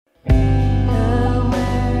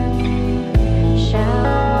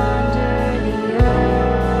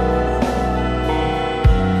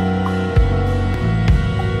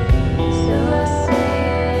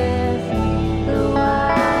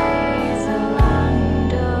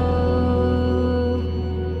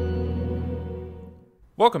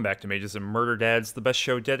Welcome back to Mages and Murder Dads, the best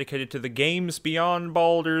show dedicated to the games beyond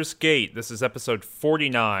Baldur's Gate. This is episode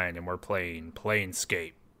 49, and we're playing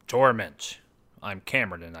Planescape Torment. I'm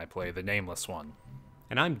Cameron, and I play the Nameless One.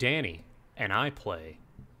 And I'm Danny, and I play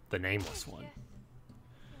the Nameless One.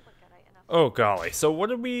 Oh golly! So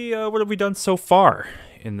what have we done so far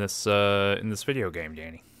in this video game,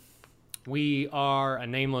 Danny? We are a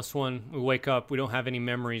Nameless One. We wake up, we don't have any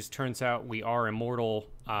memories. Turns out we are immortal.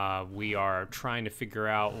 We are trying to figure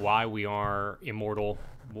out why we are immortal,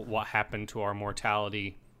 what happened to our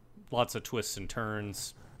mortality. Lots of twists and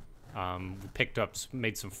turns. We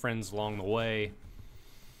made some friends along the way.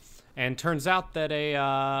 And turns out that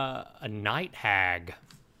a night hag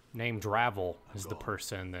named Ravel is the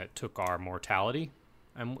person that took our mortality.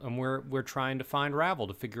 And we're trying to find Ravel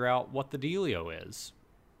to figure out what the dealio is.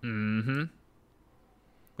 Mm-hmm.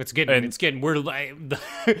 It's getting.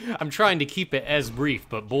 I'm trying to keep it as brief,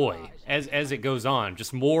 but boy, as it goes on,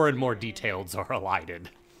 just more and more details are elided.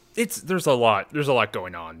 There's a lot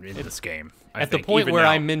going on in this game. At the point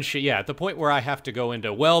where I have to go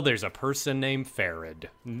into, well, there's a person named Farid,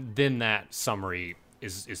 then that summary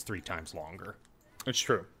is 3 times longer. It's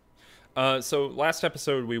true. So last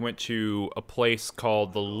episode we went to a place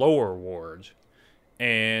called the Lower Ward.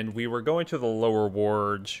 And we were going to the Lower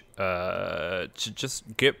Ward to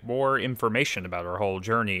just get more information about our whole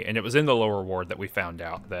journey. And it was in the Lower Ward that we found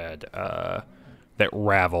out that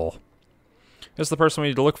Ravel is the person we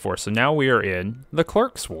need to look for. So now we are in the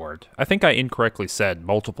Clerk's Ward. I think I incorrectly said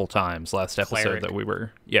multiple times last episode Cleric. that we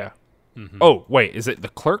were... Yeah. Mm-hmm. Oh, wait. Is it the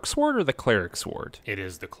Clerk's Ward or the Cleric's Ward? It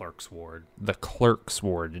is the Clerk's Ward. The Clerk's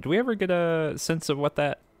Ward. Did we ever get a sense of what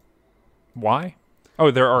that... Why? Oh,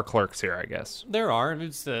 there are clerks here, I guess. There are.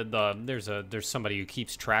 It's there's somebody who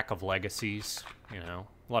keeps track of legacies. A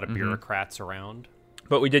lot of bureaucrats around.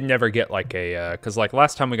 But we did never get because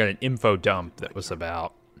last time we got an info dump that was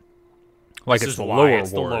about it's the Lower Ward.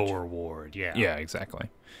 The Lower Ward, yeah. Yeah, exactly.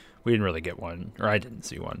 We didn't really get one, or I didn't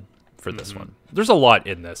see one for this one. There's a lot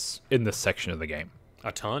in this section of the game.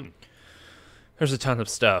 A ton. There's a ton of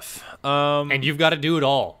stuff. And you've got to do it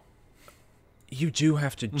all. You do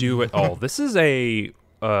have to do it all. This is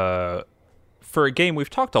for a game, we've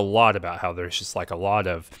talked a lot about how there's just a lot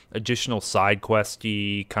of additional side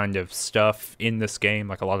questy kind of stuff in this game,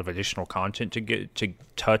 a lot of additional content to get to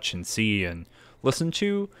touch and see and listen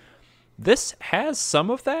to. This has some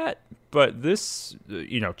of that, but this,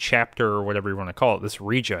 chapter or whatever you want to call it, this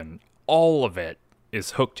region, all of it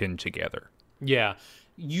is hooked in together. Yeah,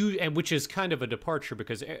 which is kind of a departure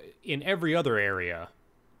because in every other area,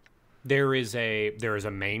 there is a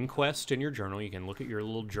main quest in your journal. You can look at your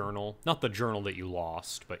little journal, not the journal that you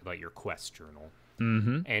lost, but your quest journal.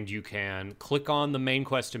 Mm-hmm. And you can click on the main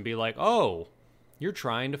quest and be like, oh, you're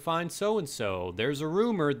trying to find so-and-so. There's a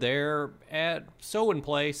rumor there at so-and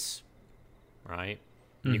place, right?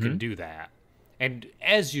 Mm-hmm. You can do that. And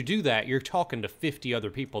as you do that, you're talking to 50 other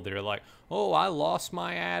people that are like, oh, I lost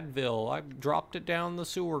my Advil. I dropped it down the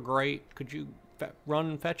sewer grate. Could you run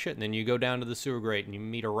and fetch it? And then you go down to the sewer grate and you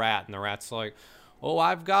meet a rat, and the rat's like, oh,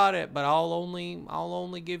 I've got it, but I'll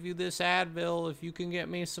only give you this Advil if you can get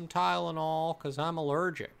me some Tylenol because I'm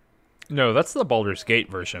allergic. No, that's the Baldur's Gate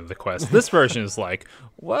version of the quest. This version is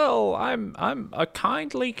well, I'm a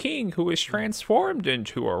kindly king who is transformed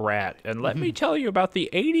into a rat, and let me tell you about the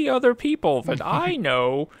 80 other people that I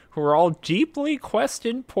know who are all deeply quest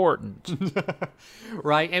important.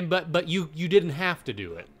 Right, and but you didn't have to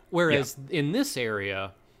do it. Whereas in this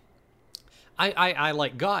area, I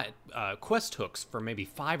got quest hooks for maybe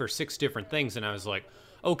 5 or 6 different things, and I was like,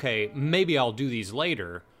 okay, maybe I'll do these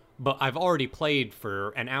later, but I've already played for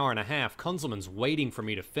an hour and a half. Kunzelman's waiting for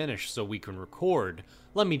me to finish so we can record.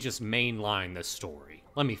 Let me just mainline this story.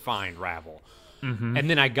 Let me find Ravel. Mm-hmm. And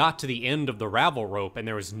then I got to the end of the Ravel rope, and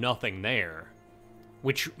there was nothing there,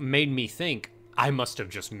 which made me think, I must have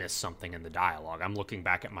just missed something in the dialogue. I'm looking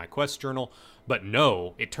back at my quest journal, but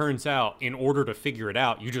no, it turns out in order to figure it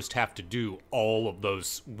out, you just have to do all of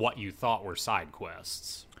those what you thought were side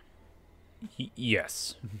quests.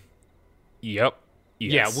 Yes. Yep.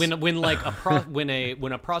 Yes. Yeah,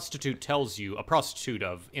 when a prostitute tells you, a prostitute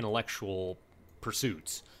of intellectual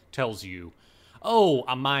pursuits tells you, oh,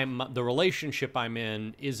 the relationship I'm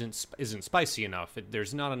in isn't spicy enough.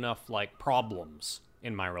 There's not enough problems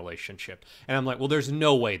in my relationship. And I'm like, well, there's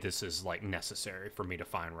no way this is necessary for me to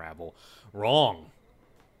find Ravel. Wrong.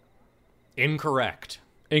 Incorrect.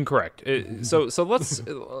 So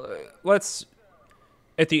let's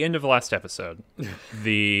at the end of the last episode,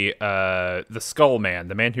 the Skull Man,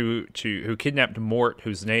 the man who kidnapped Mort,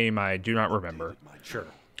 whose name I do not remember. Sure.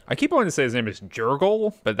 I keep wanting to say his name is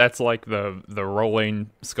Jurgle, but that's like the rolling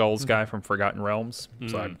skulls guy from Forgotten Realms.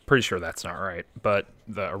 So I'm pretty sure that's not right. But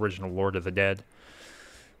the original Lord of the Dead.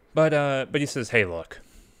 But he says, hey, look,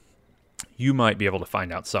 you might be able to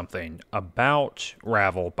find out something about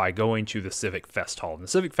Ravel by going to the Civic Fest Hall. And the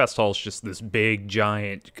Civic Fest Hall is just this big,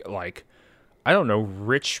 giant, like, I don't know,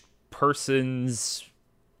 rich person's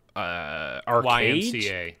arcade.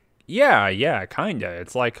 YMCA. Yeah, kinda.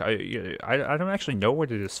 It's like I don't actually know what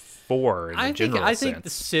it is for in the general I sense. think the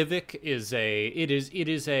Civic is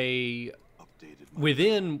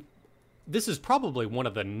within. This is probably one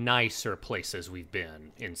of the nicer places we've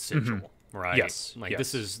been in Sigil, right? Yes, like yes.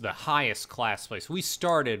 this is the highest class place. We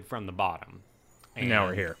started from the bottom, And now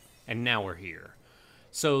we're here. And now we're here.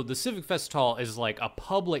 So the Civic Fest Hall is like a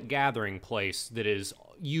public gathering place that is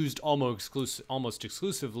used almost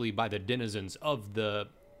exclusively by the denizens of the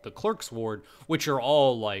Clerk's Ward, which are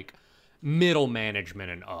all like middle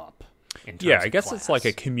management and up. In terms Yeah, I of guess class. it's like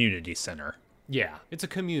a community center. Yeah, it's a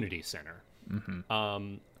community center.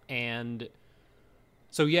 And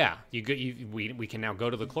so yeah, we can now go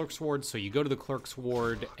to the Clerk's Ward. So you go to the Clerk's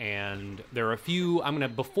Ward, and there are a few.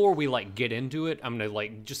 Before we like get into it, I'm gonna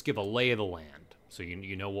like just give a lay of the land, so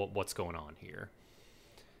you know what's going on here.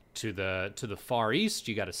 To the far east,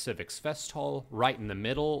 you got a Civics Fest Hall. Right in the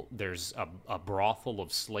middle, there's a brothel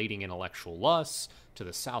of slating intellectual lusts. To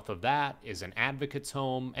the south of that is an advocate's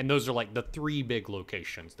home, and those are like the three big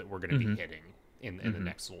locations that we're going to be hitting in the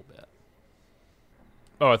next little bit.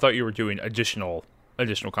 Oh, I thought you were doing additional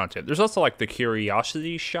content. There's also like the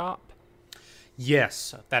Curiosity Shop.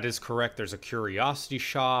 Yes, that is correct. There's a curiosity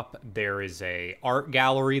shop. There is a art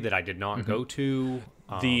gallery that I did not go to.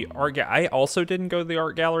 The I also didn't go to the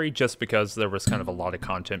art gallery just because there was kind of a lot of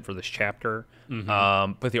content for this chapter.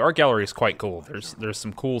 But the art gallery is quite cool. There's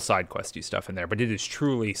some cool side questy stuff in there, but it is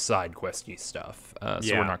truly side questy stuff.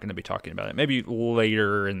 So we're not going to be talking about it. Maybe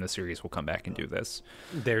later in the series we'll come back and do this.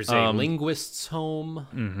 There's a linguist's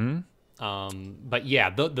home. But yeah,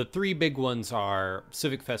 the three big ones are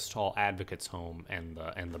Civic Fest Hall, Advocate's Home, and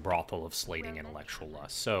the brothel of slating intellectual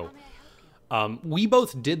lust. So we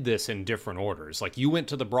both did this in different orders. Like you went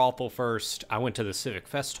to the brothel first, I went to the Civic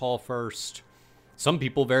Fest Hall first. Some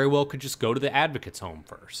people very well could just go to the Advocate's Home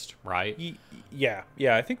first, right? Yeah.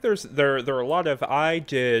 I think there are a lot of. I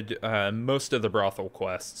did most of the brothel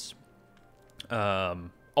quests,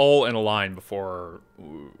 all in a line before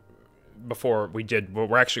we did what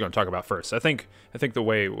we're actually going to talk about first. I think the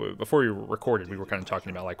way before we recorded, we were kind of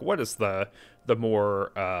talking about like what is the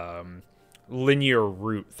more linear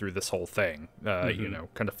route through this whole thing,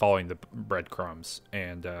 kind of following the breadcrumbs.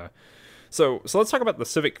 And so let's talk about the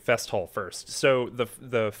Civic Fest Hall first. So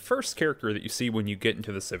the first character that you see when you get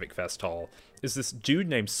into the Civic Fest Hall is this dude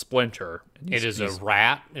named Splinter. It is a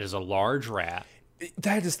rat. It is a large rat.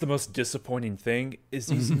 That is the most disappointing thing, is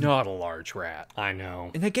he's not a large rat. I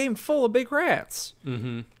know. In a game full of big rats.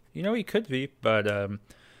 He could be, but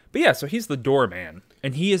yeah, so he's the doorman.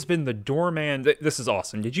 And he has been the doorman. This is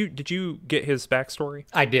awesome. Did you get his backstory?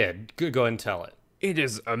 I did. Go ahead and tell it. It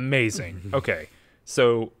is amazing. Okay.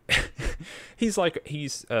 So he's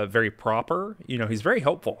very proper. He's very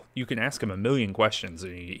helpful. You can ask him a million questions,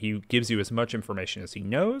 and he gives you as much information as he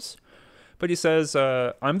knows. But he says,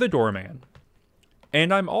 I'm the doorman.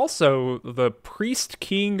 And I'm also the priest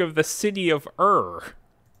king of the city of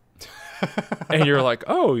And you're like,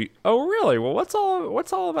 oh, really? Well, what's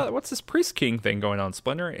all about? What's this priest king thing going on,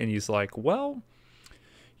 Splinter? And he's like, well,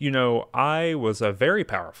 I was a very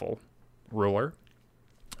powerful ruler,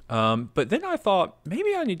 but then I thought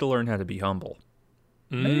maybe I need to learn how to be humble.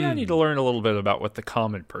 Maybe I need to learn a little bit about what the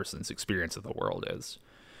common person's experience of the world is.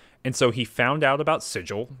 And so he found out about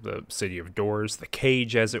Sigil, the city of doors, the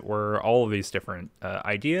cage, as it were, all of these different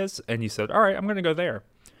ideas. And he said, all right, I'm going to go there.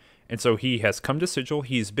 And so he has come to Sigil.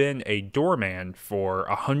 He's been a doorman for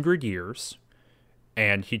 100 years.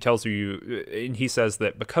 And he tells you, and he says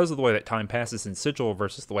that because of the way that time passes in Sigil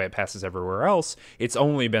versus the way it passes everywhere else, it's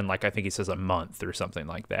only been like, I think he says a month or something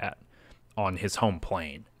like that on his home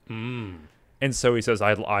plane. And so he says,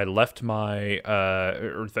 I left my,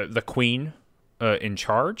 the queen in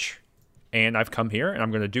charge, and I've come here, and I'm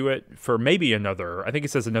going to do it for maybe another, I think it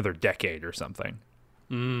says another decade or something.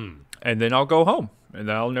 And then I'll go home, and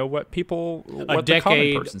then I'll know what the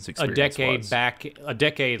common person's experience was. A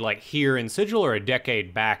decade like here in Sigil, or a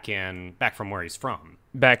decade back from where he's from?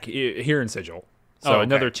 Back here in Sigil. So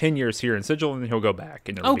another 10 years here in Sigil, and then he'll go back.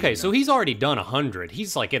 And okay, so he's already done 100.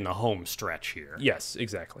 He's like in the home stretch here. Yes,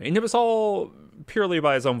 exactly. And it was all purely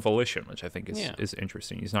by his own volition, which I think is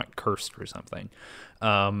interesting. He's not cursed or something.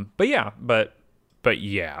 But But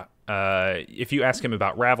yeah, if you ask him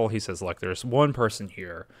about Ravel, he says, look, there's one person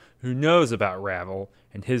here who knows about Ravel,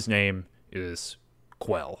 and his name is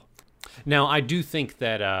Quell. Now, I do think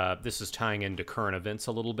that this is tying into current events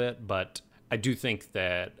a little bit, but I do think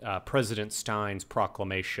that President Stein's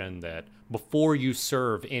proclamation that before you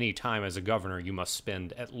serve any time as a governor, you must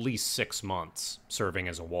spend at least 6 months serving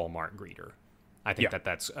as a Walmart greeter. I think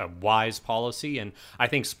that's a wise policy, and I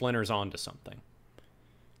think Splinter's on to something.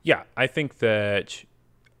 Yeah, I think that,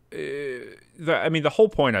 the whole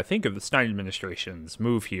point, I think, of the Stein administration's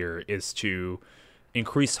move here is to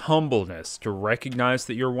increase humbleness, to recognize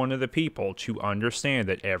that you're one of the people, to understand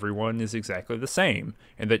that everyone is exactly the same,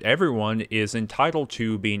 and that everyone is entitled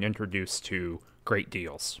to being introduced to great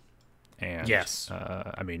deals. And, yes.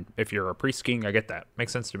 If you're a priest king, I get that.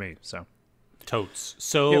 Makes sense to me, so. Totes.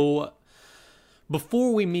 So...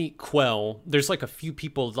 Before we meet Quell, there's like a few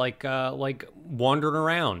people like wandering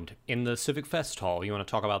around in the Civic Fest Hall. You want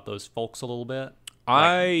to talk about those folks a little bit?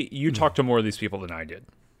 You talked to more of these people than I did.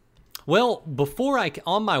 Well,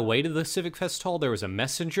 on my way to the Civic Fest Hall, there was a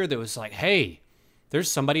messenger that was like, "Hey,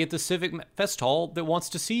 there's somebody at the Civic Fest Hall that wants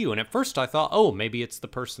to see you." And at first, I thought, "Oh, maybe it's the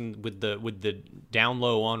person with the down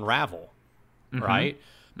low on Ravel, right?"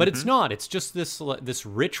 But it's not. It's just this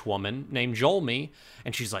rich woman named Jolmy,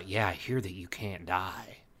 and she's like, "Yeah, I hear that you can't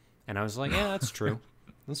die." And I was like, "Yeah, that's true.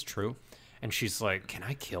 That's true." And she's like, "Can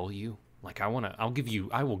I kill you? Like, I will give you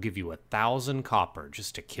 1,000 copper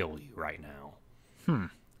just to kill you right now." And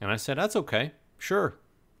I said, "That's okay. Sure."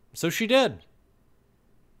 So she did.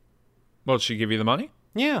 Well, did she give you the money?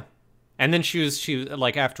 Yeah. And then she was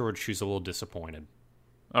like, afterwards, she was a little disappointed.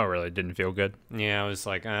 Oh, really? Didn't feel good? Yeah, I was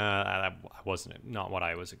like, that wasn't not what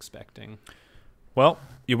I was expecting. Well,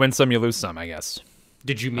 you win some, you lose some, I guess.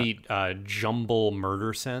 Did you meet Jumble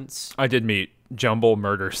Murder Sense? I did meet Jumble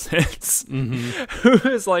Murder Sense, who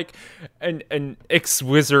is like an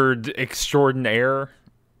ex-wizard extraordinaire,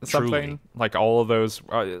 something. Truly. Like all of those,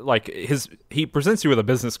 he presents you with a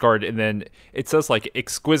business card, and then it says like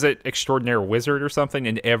exquisite extraordinaire wizard or something,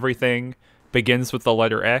 and everything begins with the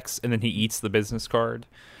letter X, and then he eats the business card.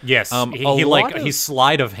 Yes, he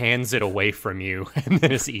sleight of hands it away from you, and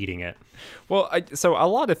then is eating it. Well, so a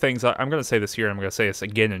lot of things, I'm going to say this here, and I'm going to say this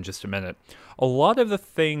again in just a minute. A lot of the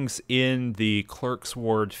things in the Clerk's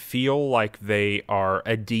Ward feel like they are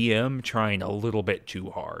a DM trying a little bit too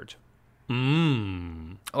hard.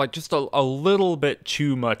 Like just a little bit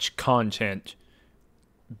too much content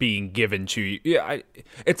being given to you. Yeah,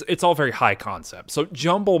 it's all very high concept. So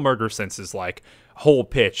Jumble Murder Sense is like, whole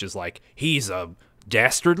pitch is like, he's a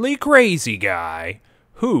dastardly crazy guy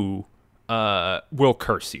who will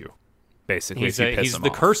curse you, basically. He's the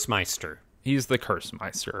Curse Meister. He's the Curse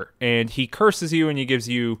Meister, and he curses you, and he gives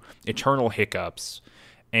you eternal hiccups,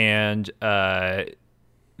 and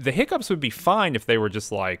the hiccups would be fine if they were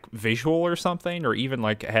just like visual or something, or even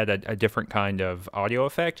like had a different kind of audio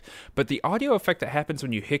effect. But the audio effect that happens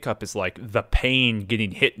when you hiccup is like the pain getting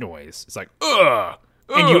hit noise. It's like, ugh.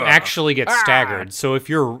 And you actually get staggered. So if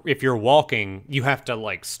you're walking, you have to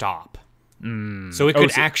like stop. So it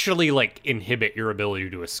could actually like inhibit your ability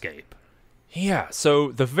to escape. Yeah.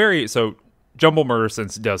 So Jumble Murder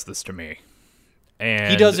Sense does this to me. And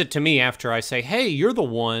he does it to me after I say, "Hey, you're the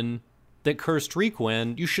one that cursed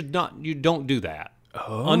Requin. You don't do that.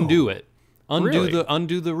 Undo it.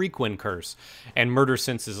 Undo the Requin curse." And Murder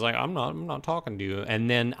Sense is like, I'm not talking to you.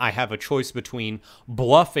 And then I have a choice between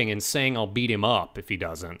bluffing and saying I'll beat him up if he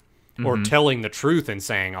doesn't, or telling the truth and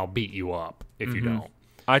saying I'll beat you up if you don't.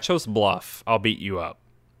 I chose bluff. I'll beat you up.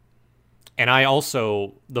 And I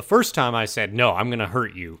also, the first time I said, "No, I'm going to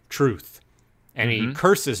hurt you. Truth." And he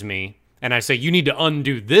curses me, and I say, "You need to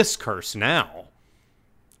undo this curse now."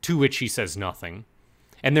 To which he says nothing.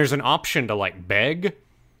 And there's an option to like beg,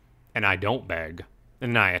 and I don't beg.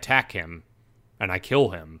 And I attack him, and I kill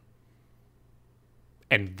him.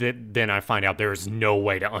 And then I find out there's no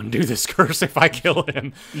way to undo this curse if I kill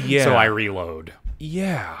him. Yeah. So I reload.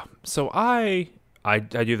 Yeah. So I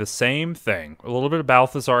do the same thing. A little bit of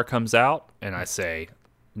Balthazar comes out, and I say,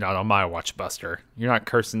 "Not on my watch, Buster. You're not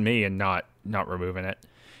cursing me and not removing it."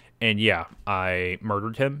 And yeah, I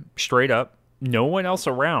murdered him straight up. No one else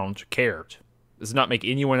around cared. This did not make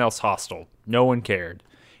anyone else hostile. No one cared.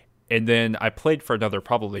 And then I played for another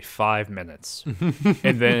probably 5 minutes.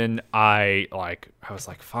 And then I was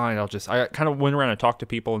like, fine, I kind of went around and talked to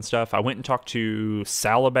people and stuff. I went and talked to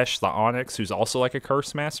Salabesh the Onyx, who's also like a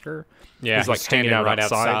curse master. Yeah, he's like hanging out right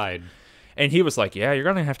outside. And he was like, "Yeah, you're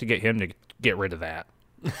going to have to get him to get rid of that."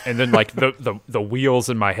 And then like the wheels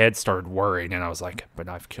in my head started whirring, and I was like, "But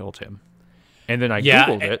I've killed him." And then I Yeah,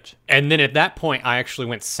 Googled it. and then at that point, I actually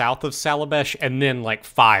went south of Salabesh, and then like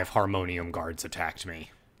 5 Harmonium guards attacked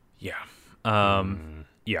me. Yeah.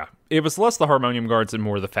 Yeah. It was less the Harmonium guards and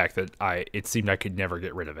more the fact that it seemed I could never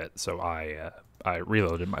get rid of it. So I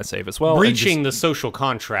reloaded my save as well. Breaching the social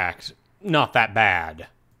contract, not that bad.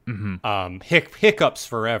 Mm-hmm. Hiccups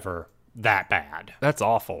forever, that bad. That's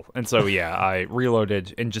awful. And so, yeah, I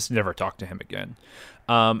reloaded and just never talked to him again.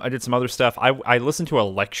 I did some other stuff. I listened to a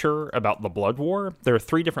lecture about the Blood War. There are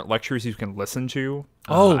 3 different lectures you can listen to.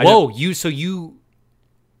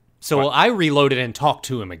 So I reloaded and talked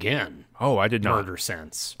to him again. Oh, I did not. Murder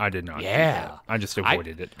sense. I did not. Yeah. I just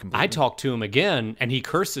avoided it completely. I talked to him again, and he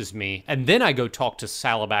curses me. And then I go talk to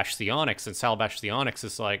Salabash the Onyx, and Salabash the Onyx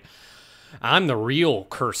is like, I'm the real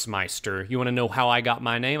Curse Meister. You want to know how I got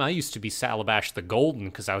my name? I used to be Salabash the Golden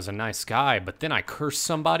because I was a nice guy, but then I cursed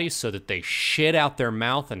somebody so that they shit out their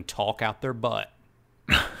mouth and talk out their butt.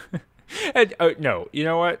 And, no, you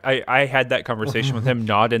know what? I had that conversation with him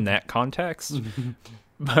not in that context,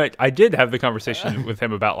 but I did have the conversation with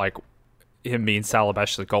him about like him being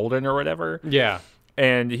Salabash the Golden or whatever. Yeah.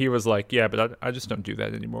 And he was like, yeah, but I just don't do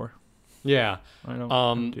that anymore. Yeah. I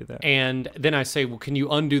don't do that. And then I say, well, can you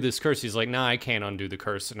undo this curse? He's like, nah, I can't undo the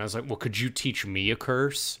curse. And I was like, well, could you teach me a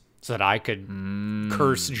curse so that I could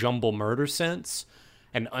curse Jumble Murder Sense?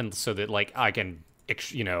 And so that like I can,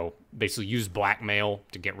 basically use blackmail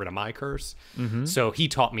to get rid of my curse. Mm-hmm. So he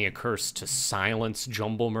taught me a curse to silence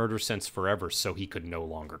Jumble Murder Sense forever so he could no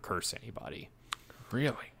longer curse anybody.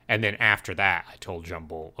 Really? And then after that, I told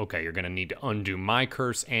Jumble, okay, you're going to need to undo my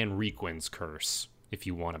curse and Requin's curse if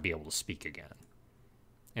you want to be able to speak again.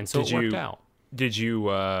 And so it worked out. Did you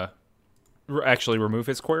actually remove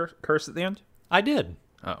his curse at the end? I did.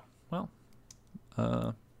 Oh, well,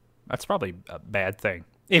 that's probably a bad thing.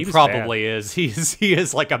 It probably is. He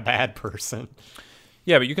is like a bad person.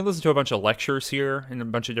 Yeah, but you can listen to a bunch of lectures here in a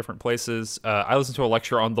bunch of different places. I listened to a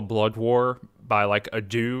lecture on the Blood War by like a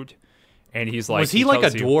dude. And he's like, was he like a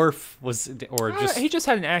dwarf? He just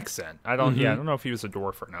had an accent. I don't know if he was a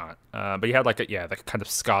dwarf or not. But he had like the kind of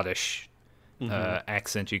Scottish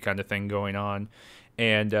accenty kind of thing going on.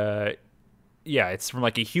 And it's from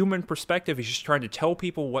like a human perspective. He's just trying to tell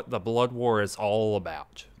people what the Blood War is all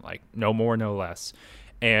about, like no more, no less.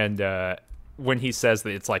 And when he says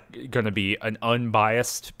that it's like going to be an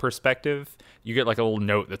unbiased perspective, you get like a little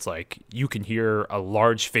note that's like, you can hear a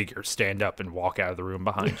large figure stand up and walk out of the room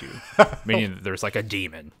behind you. Meaning that there's like a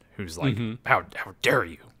demon who's like, how dare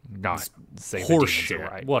you not say the demons are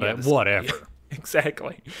right. Whatever. Yeah,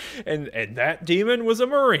 exactly. And that demon was a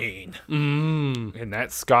Marine. And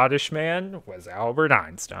that Scottish man was Albert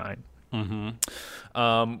Einstein.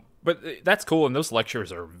 But that's cool. And those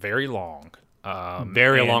lectures are very long.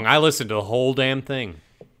 Very long. I listened to the whole damn thing.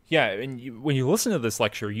 Yeah, and when you listen to this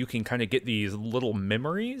lecture, you can kind of get these little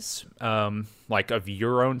memories, like of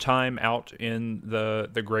your own time out in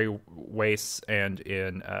the Grey Wastes and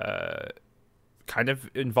in kind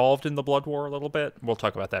of involved in the Blood War a little bit. We'll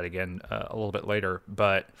talk about that again a little bit later.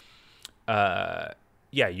 But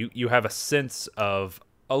you have a sense of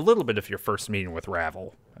a little bit of your first meeting with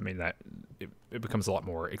Ravel. I mean, that it becomes a lot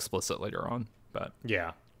more explicit later on. But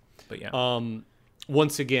yeah.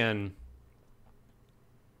 Once again,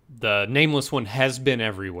 the Nameless One has been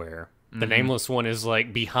everywhere. The Nameless One is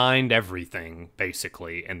like behind everything,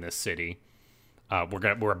 basically, in this city.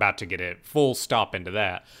 We're about to get a full stop into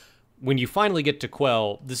that. When you finally get to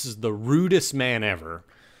Quell, this is the rudest man ever.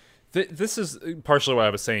 This is partially what I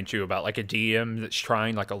was saying too about like a DM that's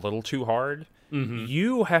trying like a little too hard.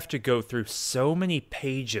 You have to go through so many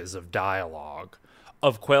pages of dialogue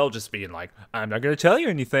of Quell just being like, I'm not going to tell you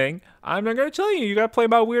anything. I'm not going to tell you. You got to play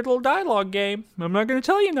my weird little dialogue game. I'm not going to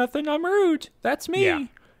tell you nothing. I'm rude. That's me. Yeah.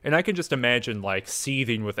 And I can just imagine like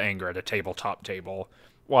seething with anger at a tabletop table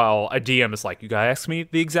while a DM is like, you got to ask me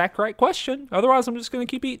the exact right question. Otherwise, I'm just going to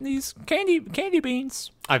keep eating these candy beans.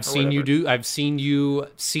 I've seen you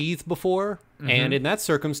seethe before. And in that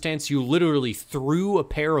circumstance, you literally threw a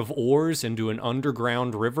pair of oars into an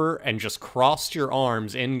underground river and just crossed your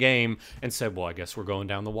arms in-game and said, well, I guess we're going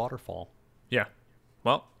down the waterfall. Yeah.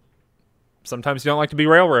 Well, sometimes you don't like to be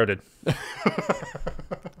railroaded.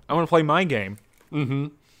 I want to play my game.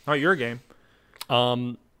 Not your game.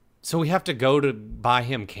 So we have to go to buy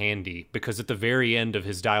him candy because at the very end of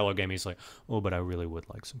his dialogue game, he's like, oh, but I really would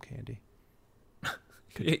like some candy.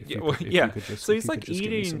 So he's like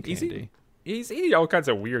eating... He's eating all kinds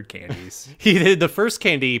of weird candies. The first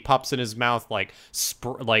candy he pops in his mouth, like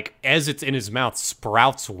as it's in his mouth,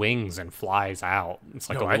 sprouts wings and flies out. It's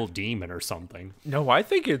like a little demon or something. No, I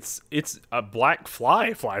think it's a black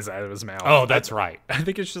fly flies out of his mouth. Oh, that's right. I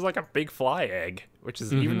think it's just like a big fly egg, which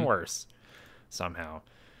is even worse. somehow.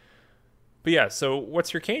 But yeah, so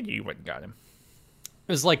what's your candy you went and got him?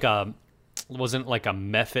 It was like wasn't like a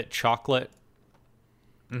Mephit chocolate?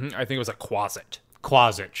 I think it was a Quasit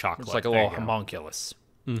chocolate. It's like a little homunculus.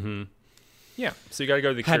 Yeah, so you got to go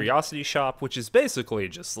to the Curiosity Shop, which is basically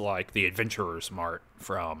just like the Adventurer's Mart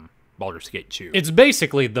from Baldur's Gate 2. It's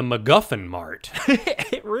basically the MacGuffin Mart.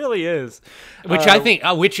 It really is. Which I think,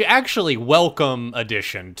 which actually welcome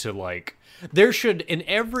addition to like, there should, in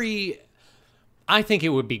every, I think it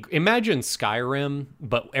would be, imagine Skyrim,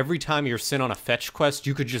 but every time you're sent on a fetch quest,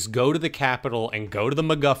 you could just go to the capital and go to the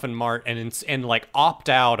MacGuffin Mart and like opt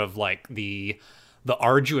out of like the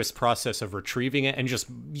arduous process of retrieving it and just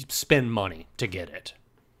spend money to get it.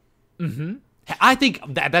 I think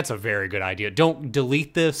that's a very good idea. Don't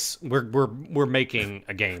delete this. We're making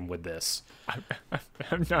a game with this.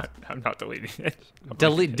 I'm not deleting it.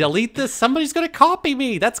 Delete this. Somebody's gonna copy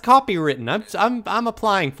me. That's copywritten. I'm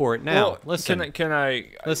applying for it now. Well, listen. Can I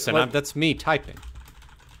listen? That's me typing.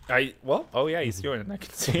 Oh yeah, he's doing it. I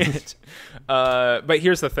can see it. But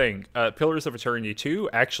here's the thing: Pillars of Eternity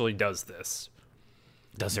 2 actually does this.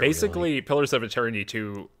 Does it basically really? Pillars of Eternity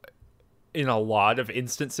 2, in a lot of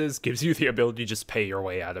instances, gives you the ability to just pay your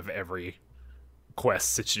way out of every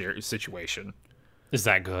quest situation. Is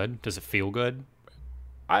that good? Does it feel good?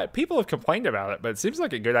 People have complained about it, but it seems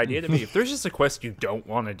like a good idea to me. If there's just a quest you don't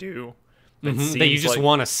want to do, that you just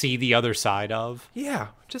want to see the other side of, yeah,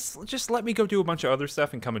 just let me go do a bunch of other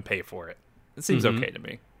stuff and come and pay for it. It seems okay to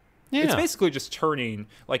me. Yeah. It's basically just turning,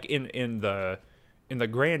 like in the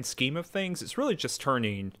grand scheme of things, it's really just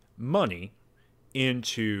turning money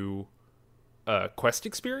into quest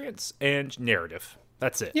experience and narrative.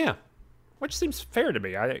 That's it. Yeah. Which seems fair to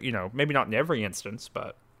me. Maybe not in every instance,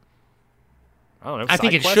 but I don't know. I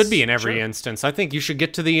think it should be in every instance. I think you should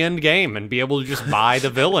get to the end game and be able to just buy the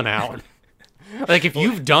villain out. Like, if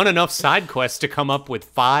you've done enough side quests to come up with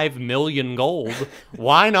 5 million gold,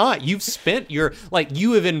 why not? You've spent you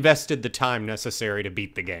have invested the time necessary to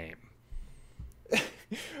beat the game.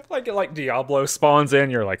 Like Diablo spawns in,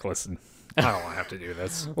 you're like, listen, I don't want to have to do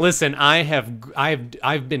this. Listen,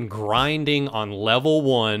 I've been grinding on level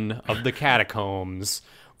 1 of the catacombs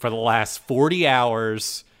for the last 40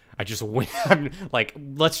 hours. I just went like,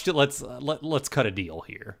 let's cut a deal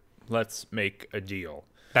here. Let's make a deal.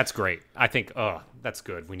 That's great. I think that's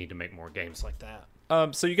good. We need to make more games like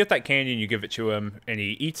that. So you get that candy and you give it to him, and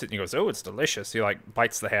he eats it and he goes, "Oh, it's delicious." He like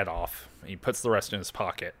bites the head off. And he puts the rest in his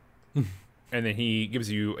pocket, and then he gives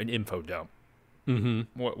you an info dump.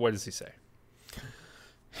 What does he say?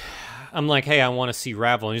 I'm like, hey, I want to see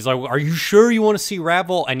Ravel. And he's like, are you sure you want to see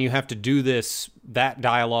Ravel? And you have to do that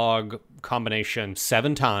dialogue combination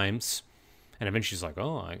 7 times. And eventually she's like,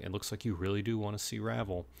 oh, it looks like you really do want to see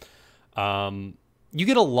Ravel. You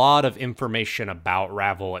get a lot of information about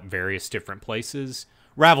Ravel at various different places.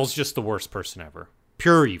 Ravel's just the worst person ever.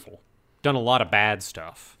 Pure evil. Done a lot of bad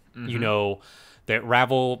stuff. You know that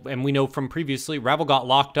Ravel, and we know from previously, Ravel got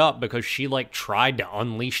locked up because she tried to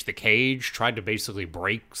unleash the cage, tried to basically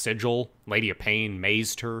break Sigil. Lady of Pain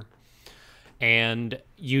mazed her. And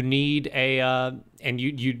you need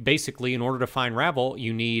you basically, in order to find Ravel,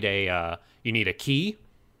 you need a key,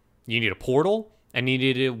 you need a portal, and you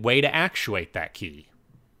need a way to actuate that key.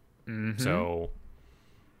 So,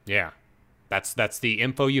 yeah, that's the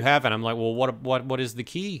info you have. And I'm like, well, what is the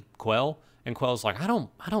key, Quell? And Quell's like, I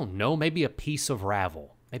don't know. Maybe a piece of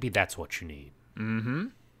Ravel. Maybe that's what you need.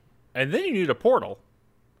 And then you need a portal.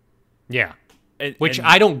 Yeah. Which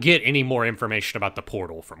I don't get any more information about the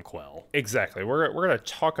portal from Quell. Exactly. We're gonna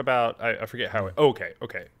talk about. I forget how. Okay.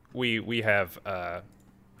 We have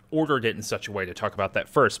ordered it in such a way to talk about that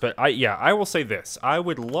first. But I will say this. I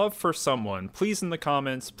would love for someone, please in the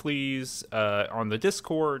comments, please on the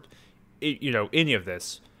Discord, any of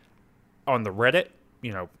this, on the Reddit,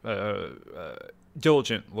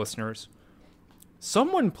 diligent listeners,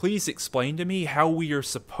 someone please explain to me how we are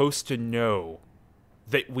supposed to know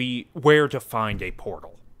where to find a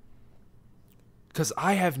portal. Because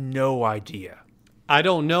I have no idea. I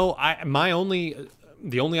don't know.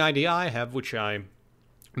 The only idea I have, which I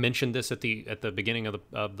mentioned this at the beginning of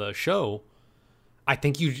the show, I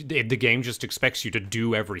think the game just expects you to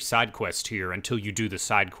do every side quest here until you do the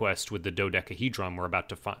side quest with the dodecahedron we're about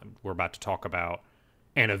to talk about,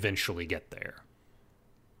 and eventually get there.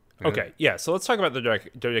 Okay, yeah, so let's talk about the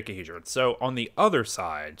dodecahedron. So on the other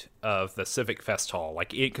side of the Civic Fest Hall,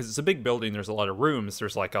 because it's a big building, there's a lot of rooms,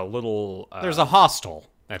 there's like a little... there's a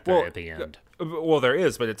hostel at the end. Well, there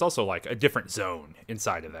is, but it's also like a different zone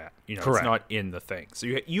inside of that. Correct. It's not in the thing. So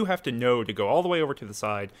you have to know to go all the way over to the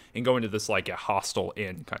side and go into this like a hostel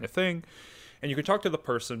inn kind of thing. And you can talk to the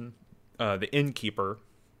person, the innkeeper,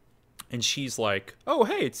 and she's like, "Oh,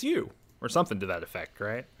 hey, it's you," or something to that effect,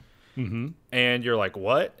 right? Mm-hmm. And you're like,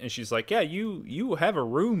 "What?" And she's like, "Yeah, you have a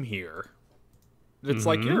room here. It's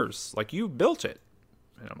like yours. Like you built it."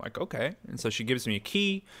 And I'm like, "Okay." And so she gives me a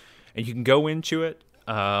key, and you can go into it.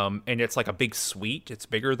 And it's like a big suite. It's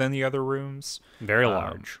bigger than the other rooms. Very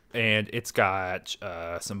large. And it's got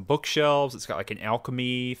some bookshelves. It's got like an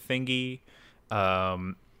alchemy thingy.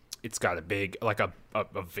 It's got a big, like a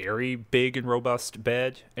very big and robust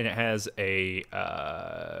bed, and it has a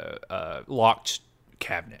locked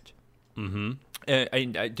cabinet. Mm-hmm.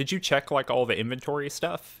 And did you check like all the inventory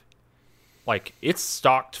stuff? Like it's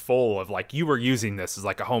stocked full of like you were using this as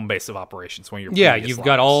like a home base of operations when you're You've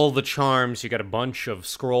got all the charms. You got a bunch of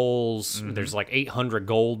scrolls. Mm-hmm. There's like 800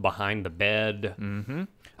 gold behind the bed. Mm-hmm.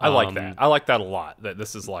 I like that. I like that a lot. That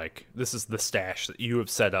this is the stash that you have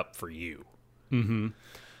set up for you. Mm-hmm.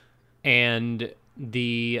 And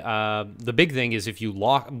the big thing is if you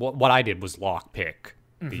lock. What I did was lock pick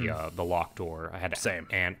the lock door. I had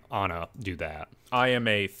and Anna do that. I am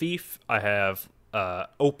a thief. I have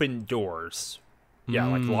open doors. Yeah,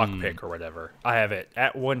 like lockpick or whatever. I have it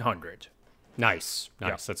at 100. Nice.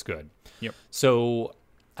 Yep. That's good. Yep. So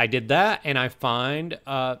I did that, and I find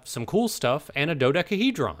some cool stuff and a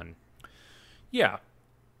dodecahedron. Yeah.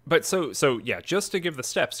 But so yeah, just to give the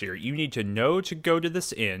steps here, you need to know to go to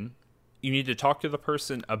this inn. You need to talk to the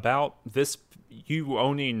person about this, you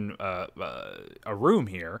owning a room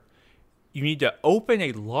here. You need to open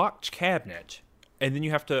a locked cabinet, and then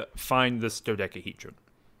you have to find this dodecahedron.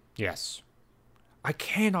 Yes. I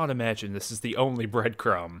cannot imagine this is the only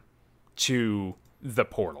breadcrumb to the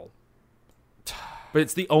portal. But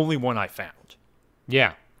it's the only one I found.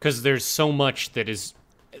 Yeah, because there's so much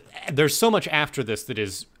after this that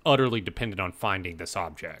is utterly dependent on finding this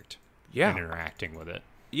object and interacting with it.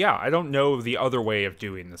 Yeah, I don't know the other way of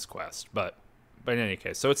doing this quest, but in any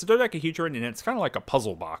case. So it's a dodecahedron, and it's kind of like a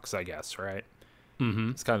puzzle box, I guess, right?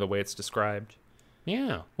 Mm-hmm. It's kind of the way it's described.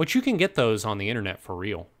 Yeah, which you can get those on the internet for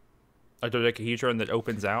real. A dodecahedron that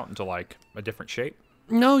opens out into like a different shape?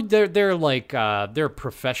 No, they're like they're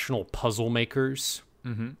professional puzzle makers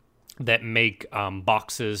that make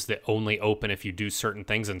boxes that only open if you do certain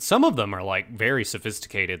things, and some of them are like very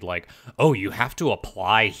sophisticated. Like, oh, you have to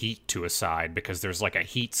apply heat to a side because there's like a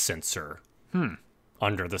heat sensor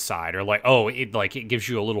under the side, or like, oh, it gives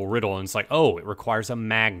you a little riddle, and it's like, oh, it requires a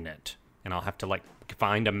magnet, and I'll have to like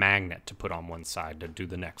find a magnet to put on one side to do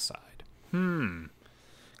the next side.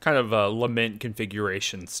 Kind of a Lament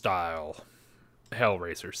configuration style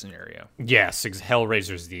Hellraiser scenario. Yes,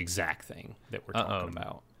 Hellraiser is the exact thing that we're talking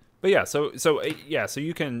about. But yeah, so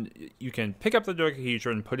you can pick up the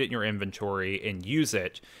dodecahedron, put it in your inventory, and use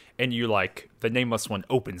it, and you like the Nameless One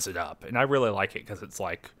opens it up, and I really like it because it's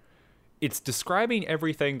like it's describing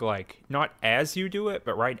everything like not as you do it,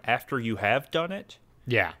 but right after you have done it.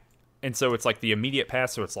 Yeah, and so it's like the immediate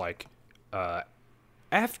pass. So it's like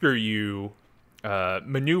after you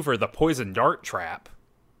maneuver the poison dart trap,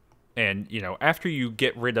 and after you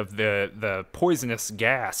get rid of the poisonous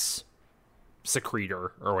gas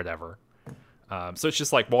secretor or whatever. So it's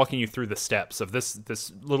just like walking you through the steps of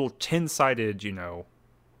this little 10-sided,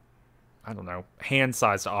 I don't know,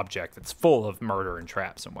 hand-sized object that's full of murder and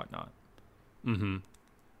traps and whatnot. Mm-hmm.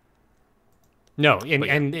 No,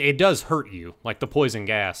 and it does hurt you. Like the poison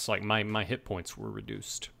gas, like my hit points were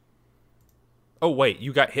reduced. Oh, wait,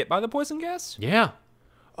 you got hit by the poison gas? Yeah.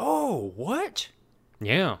 Oh, what?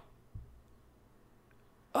 Yeah.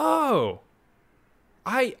 Oh.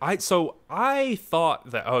 I thought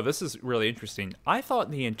that this is really interesting. I thought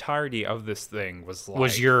the entirety of this thing was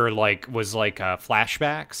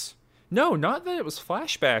flashbacks? No, not that it was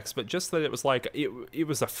flashbacks, but just that it was like it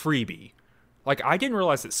was a freebie. Like I didn't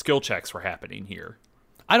realize that skill checks were happening here.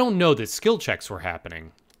 I don't know that skill checks were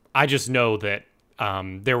happening. I just know that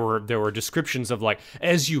there were descriptions of like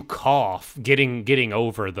as you cough, getting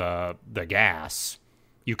over the gas.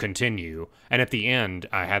 You continue, and at the end,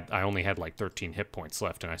 I only had like 13 hit points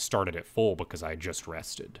left, and I started at full because I just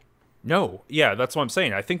rested. No, yeah, that's what I'm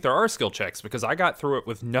saying. I think there are skill checks because I got through it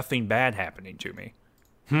with nothing bad happening to me.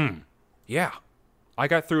 Yeah, I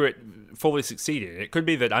got through it fully succeeded. It could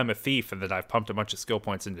be that I'm a thief and that I've pumped a bunch of skill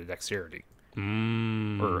points into dexterity,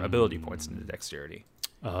 or ability points into dexterity.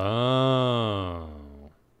 Oh,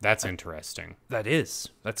 that's interesting.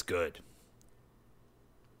 That's good.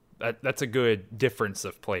 That's a good difference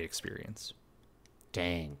of play experience.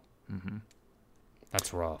 Dang. Mm-hmm.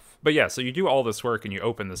 That's rough. But yeah, so you do all this work and you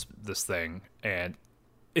open this thing, and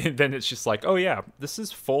then it's just like, oh yeah, this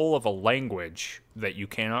is full of a language that you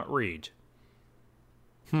cannot read.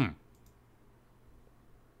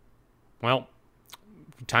 Well,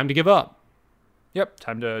 time to give up. Yep,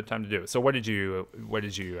 time to do it. So what did you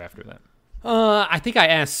after that? I think I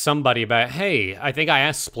asked somebody about, hey, I think I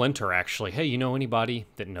asked Splinter, actually, hey, you know anybody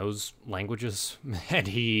that knows languages? And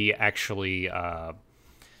he actually,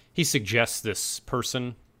 he suggests this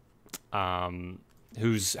person,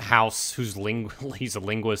 he's a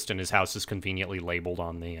linguist, and his house is conveniently labeled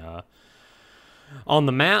on the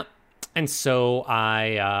map. And so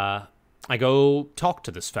I go talk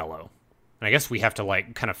to this fellow. And I guess we have to,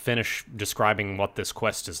 like, kind of finish describing what this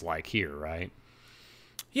quest is like here, right?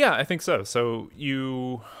 Yeah, I think so. So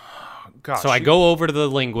I go over to the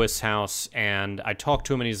linguist's house, and I talk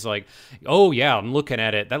to him, and he's like, oh, yeah, I'm looking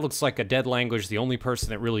at it. That looks like a dead language. The only person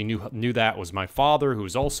that really knew that was my father, who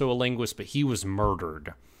was also a linguist, but he was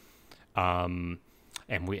murdered. And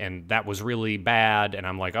that was really bad. And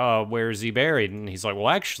I'm like, oh, where is he buried? And he's like, well,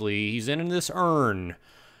 actually, he's in this urn.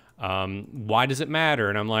 Why does it matter?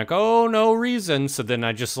 And I'm like, oh, no reason. So then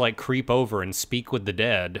I just, like, creep over and speak with the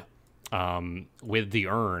dead. With the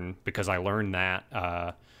urn, because I learned that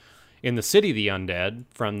in the City of the Undead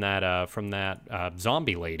from that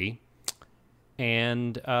zombie lady,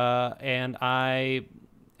 and I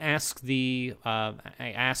asked the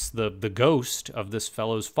ghost of this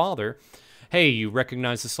fellow's father, hey, you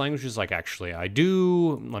recognize this language? He's like, actually, I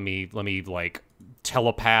do. Let me like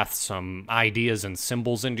telepath some ideas and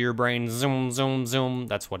symbols into your brain. Zoom, zoom, zoom.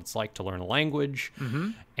 That's what it's like to learn a language. Mm-hmm.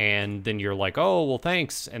 And then you're like, oh, well,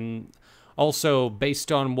 thanks. And also, based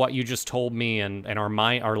on what you just told me and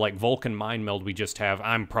our like Vulcan mind meld we just have,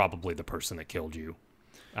 I'm probably the person that killed you.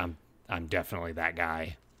 I'm definitely that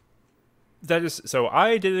guy. That is so.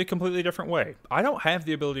 I did it a completely different way. I don't have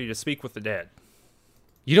the ability to speak with the dead.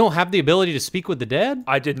 You don't have the ability to speak with the dead?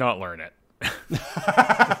 I did not learn it.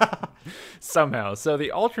 Somehow. So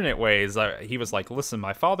the alternate way is he was like, listen,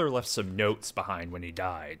 my father left some notes behind when he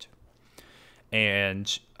died.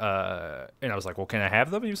 And I was like, well, can I have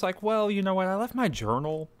them? And he was like, well, you know what? I left my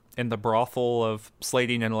journal in the brothel of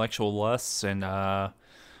slating intellectual lusts. And,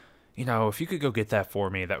 if you could go get that for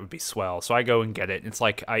me, that would be swell. So I go and get it. It's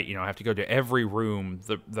like, I have to go to every room.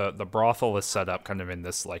 The brothel is set up kind of in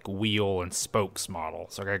this like wheel and spokes model.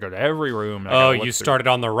 So I got to go to every room. Oh, you started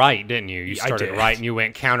on the right, didn't you? You started right and you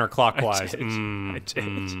went counterclockwise. I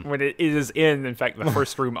did. When it is in fact, the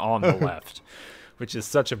first room on the left. Which is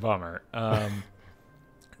such a bummer.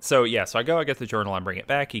 So I go, I get the journal, I bring it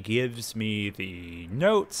back. He gives me the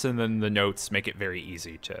notes, and then the notes make it very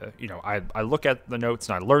easy to, I look at the notes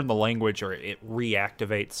and I learn the language, or it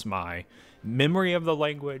reactivates my memory of the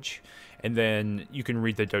language. And then you can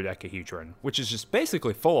read the dodecahedron, which is just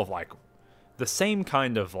basically full of like the same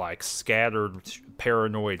kind of like scattered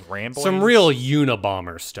paranoid ramblings. Some real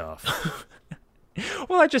Unabomber stuff.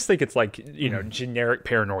 Well, I just think it's like, generic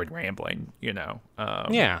paranoid rambling, Yeah.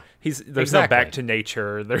 There's exactly. no back to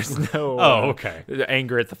nature. There's no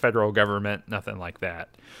anger at the federal government, nothing like that.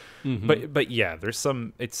 Mm-hmm. But yeah, there's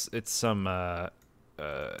some there's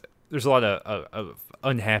a lot of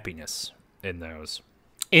unhappiness in those.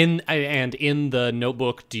 In the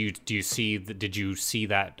notebook, did you see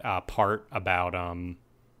that part about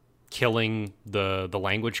killing the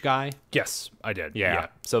language guy? Yes, I did. Yeah.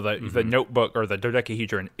 So the notebook or the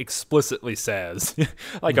dodecahedron explicitly says,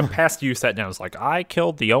 like a past use that knows, like, I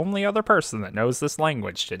killed the only other person that knows this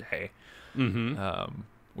language today. Mm-hmm.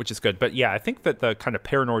 Which is good. But yeah, I think that the kind of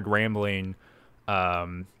paranoid rambling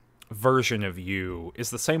version of you is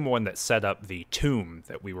the same one that set up the tomb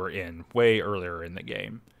that we were in way earlier in the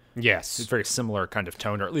game. Yes. It's very similar kind of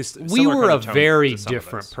tone, or at least we were a very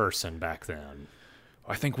different person back then.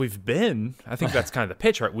 I think that's kind of the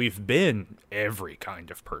pitch, right? We've been every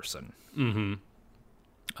kind of person. Mm-hmm.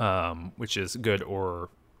 Which is good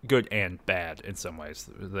and bad in some ways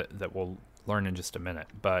that we'll learn in just a minute.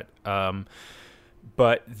 But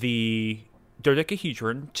the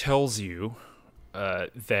dodecahedron tells you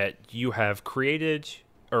that you have created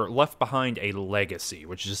or left behind a legacy,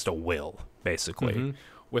 which is just a will, basically,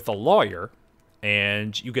 with a lawyer,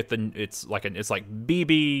 and you get it's like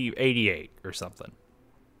BB-88 or something.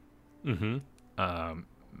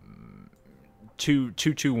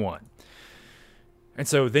 221. And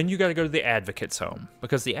so then you got to go to the advocate's home,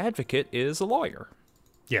 because the advocate is a lawyer.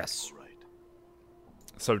 Yes. Right.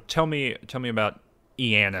 So tell me about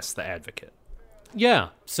Iannis the advocate. Yeah.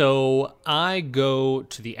 So I go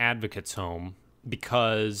to the advocate's home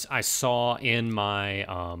because I saw in my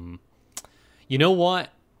you know what?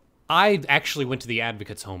 I actually went to the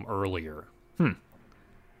advocate's home earlier.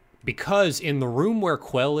 Because in the room where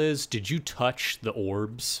Quell is, did you touch the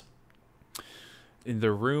orbs? In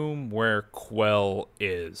the room where Quell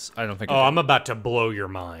is, I don't think. I'm about to blow your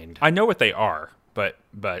mind. I know what they are, but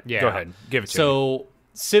yeah. Go ahead, give it to me. So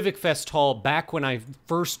Civic Fest Hall, back when I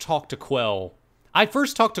first talked to Quell. I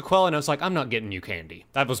first talked to Quell and I was like, I'm not getting you candy.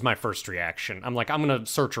 That was my first reaction. I'm like, I'm going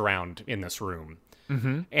to search around in this room.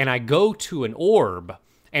 Mm-hmm. And I go to an orb,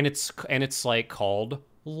 and it's like called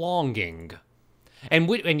Longing.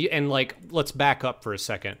 And like, let's back up for a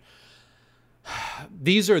second.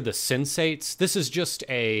 These are the Sensates. This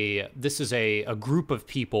is a group of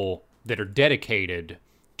people that are dedicated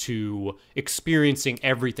to experiencing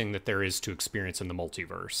everything that there is to experience in the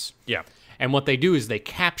multiverse. Yeah. And what they do is they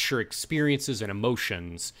capture experiences and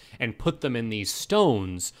emotions and put them in these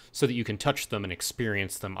stones so that you can touch them and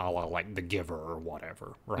experience them a la like The Giver or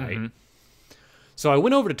whatever, right? Mm-hmm. So I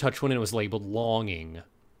went over to touch one and it was labeled Longing.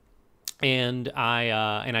 And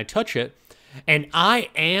I touch it, and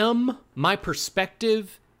my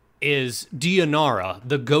perspective is Dianara,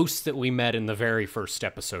 the ghost that we met in the very first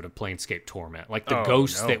episode of Planescape Torment. Like the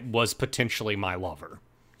ghost that was potentially my lover.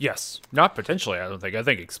 Yes. Not potentially, I don't think. I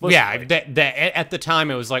think explicitly. Yeah, at the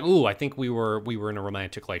time it was like, ooh, I think we were in a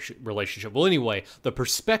romantic relationship. Well, anyway, the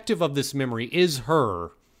perspective of this memory is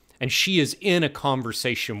her, and she is in a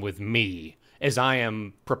conversation with me as I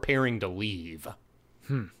am preparing to leave.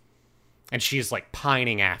 And she is like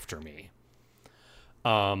pining after me.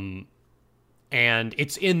 And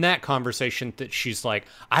it's in that conversation that she's like,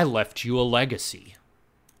 I left you a legacy.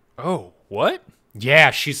 Oh, what?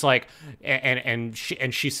 Yeah, she's like, and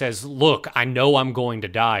she says, look, I know I'm going to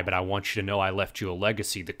die, but I want you to know I left you a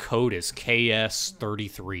legacy. The code is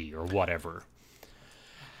KS33 or whatever.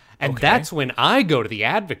 And that's when I go to the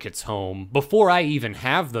Advocate's home before I even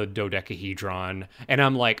have the dodecahedron. And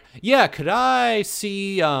I'm like, yeah, could I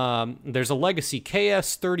see, there's a legacy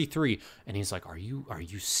KS33. And he's like, are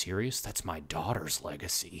you serious? That's my daughter's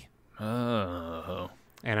legacy. Oh.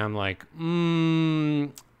 And I'm like,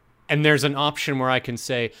 And there's an option where I can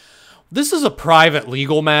say, this is a private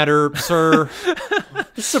legal matter, sir.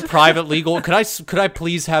 This is a private legal. Could I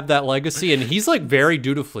please have that legacy? And he's like very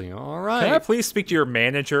dutifully. All right. Can I please speak to your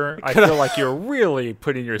manager? I feel like you're really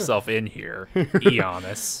putting yourself in here,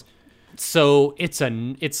 Ionis. So it's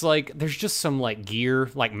like there's just some like gear,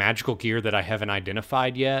 like magical gear that I haven't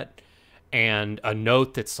identified yet, and a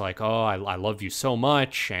note that's like, oh, I love you so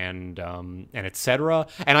much, and etc.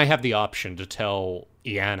 And I have the option to tell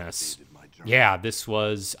Ionis, yeah, this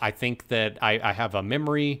was, I think that I have a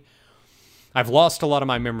memory. I've lost a lot of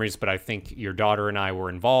my memories, but I think your daughter and I were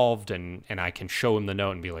involved, and I can show him the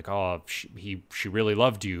note and be like, oh, she really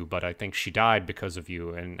loved you, but I think she died because of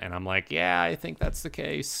you. And I'm like, yeah, I think that's the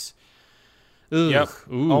case. Ugh. Yep,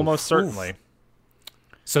 Ooh. almost certainly. Oof.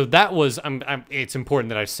 So that was, it's important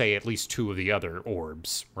that I say at least two of the other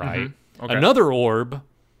orbs, right? Mm-hmm. Okay. Another orb,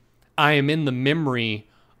 I am in the memory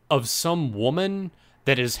of some woman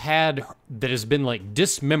that has been like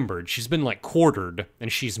dismembered. She's been like quartered,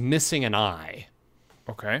 and she's missing an eye.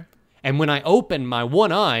 Okay. And when I open my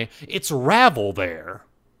one eye, it's Ravel there.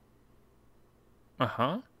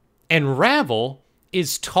 Uh-huh. And Ravel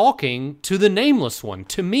is talking to the Nameless One,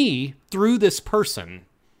 to me, through this person.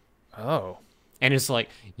 Oh. And it's like,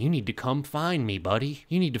 you need to come find me, buddy.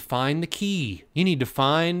 You need to find the key. You need to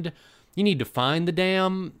find the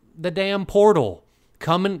damn portal.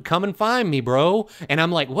 Come and find me, bro. And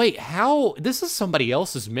I'm like, wait, how? This is somebody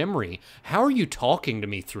else's memory. How are you talking to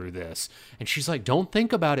me through this? And she's like, don't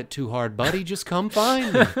think about it too hard, buddy. Just come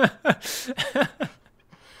find me.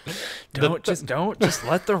 Just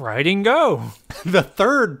let the writing go. The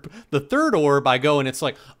third orb, I go and it's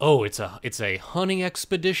like, oh, it's a hunting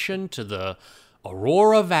expedition to the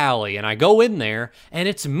Aurora Valley, and I go in there and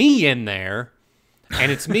it's me in there,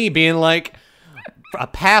 and it's me being like, a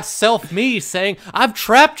past self me saying, I've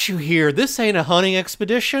trapped you here. This ain't a hunting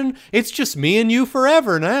expedition. It's just me and you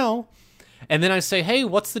forever now. And then I say, hey,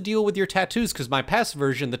 what's the deal with your tattoos? Because my past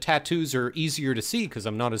version, the tattoos are easier to see because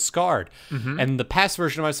I'm not as scarred. Mm-hmm. And the past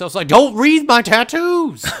version of myself is like, don't read my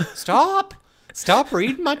tattoos. Stop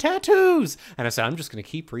reading my tattoos. And I said, I'm just going to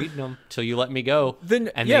keep reading them till you let me go. Then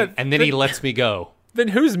he lets me go. Then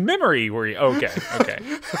whose memory were you? Okay.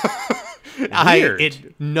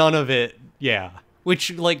 Weird. None of it. Yeah.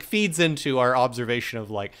 Which like feeds into our observation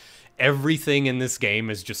of like everything in this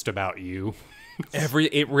game is just about you.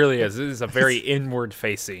 It really is. It is a very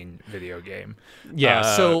inward-facing video game.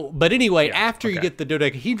 Yeah. But anyway, after you get the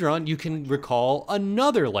dodecahedron, you can recall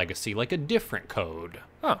another legacy, like a different code.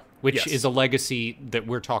 Oh, which is a legacy that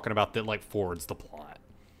we're talking about that like forwards the plot.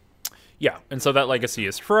 Yeah, and so that legacy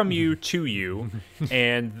is from you to you,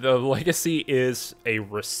 and the legacy is a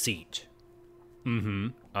receipt. Mm-hmm.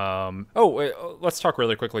 Let's talk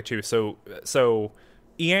really quickly too. So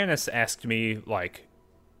Ionis asked me like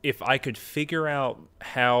if I could figure out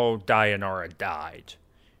how Dianara died,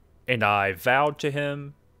 and I vowed to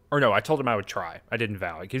him, or no, I told him I would try. I didn't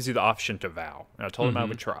vow. It gives you the option to vow, and I told him I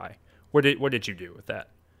would try. What did you do with that?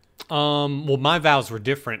 Well, my vows were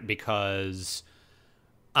different because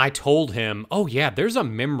I told him, "Oh yeah, there's a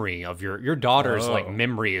memory of your daughter's like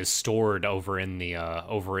memory is stored over in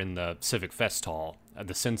the Civic Fest Hall.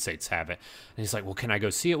 The Sensates have it." And he's like, "Well, can I go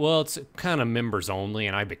see it?" Well, it's kind of members only,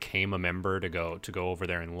 and I became a member to go over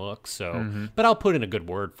there and look. So, but I'll put in a good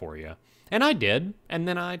word for you, and I did. And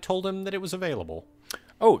then I told him that it was available.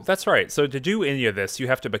 Oh, that's right. So to do any of this, you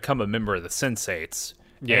have to become a member of the Sensates,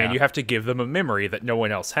 and you have to give them a memory that no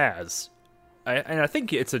one else has. And I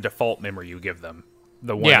think it's a default memory you give them.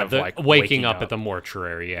 The one of like waking up at the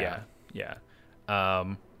mortuary. Yeah.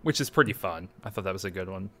 Which is pretty fun. I thought that was a good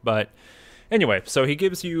one. But anyway, so he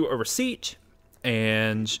gives you a receipt,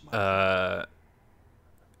 and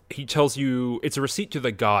he tells you it's a receipt to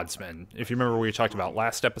the Godsman. If you remember, we talked about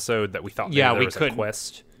last episode that we thought there was a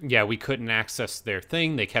quest. Yeah, we couldn't access their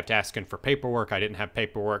thing. They kept asking for paperwork. I didn't have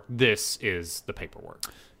paperwork. This is the paperwork.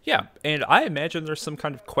 Yeah, and I imagine there's some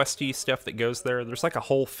kind of questy stuff that goes there. There's like a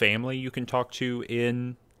whole family you can talk to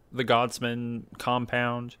in the Godsman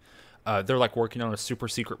compound. They're like working on a super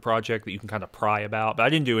secret project that you can kind of pry about. But I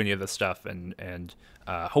didn't do any of this stuff, and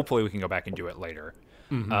hopefully we can go back and do it later.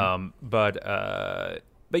 But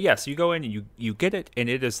yeah, so you go in and you get it, and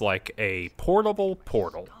it is like a portable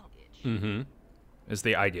portal. Is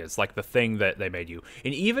the idea. It's like the thing that they made you.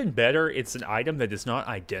 And even better, it's an item that is not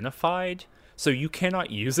identified. So you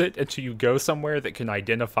cannot use it until you go somewhere that can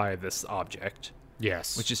identify this object.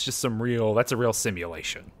 Yes. Which is just that's a real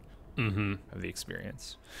simulation of the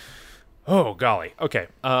experience. Oh, golly. Okay.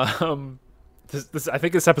 This I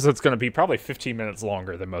think this episode's going to be probably 15 minutes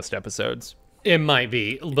longer than most episodes. It might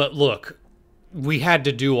be. But look, we had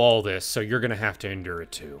to do all this, so you're going to have to endure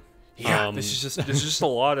it too. Yeah, there's just a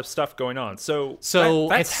lot of stuff going on. So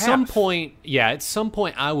at some point,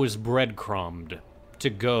 I was breadcrumbed to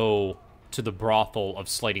go to the brothel of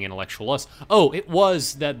Slating Intellectual Lust. Oh, it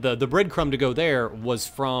was that the breadcrumb to go there was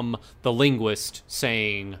from the linguist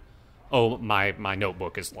saying, "Oh, my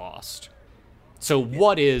notebook is lost." So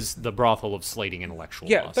what is the brothel of Slating Intellectual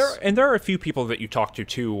Lust? Yeah, there are a few people that you talk to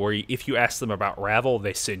too, where if you ask them about Ravel,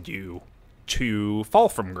 they send you to Fall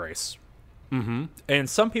from Grace. And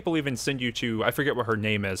some people even send you to, I forget what her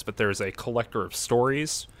name is, but there's a collector of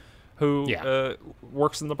stories who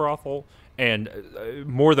works in the brothel, and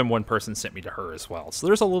more than one person sent me to her as well. So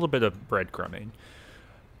there's a little bit of breadcrumbing.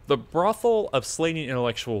 The brothel of Slating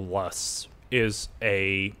Intellectual Lusts is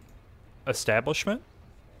a establishment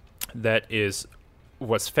that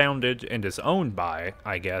was founded and is owned by,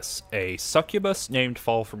 I guess, a succubus named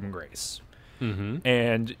Fall from Grace.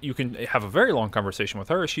 And you can have a very long conversation with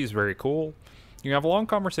her. She's very cool. You can have a long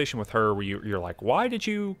conversation with her where you're like, why did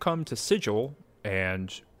you come to Sigil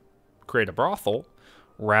and create a brothel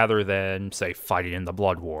rather than, say, fighting in the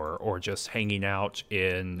Blood War or just hanging out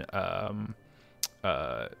in,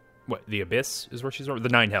 the Abyss is where she's from? The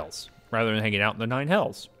Nine Hells, rather than hanging out in the Nine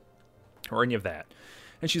Hells or any of that.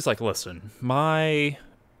 And she's like, listen, my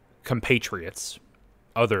compatriots,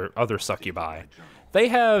 other succubi, they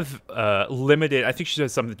have limited, I think she said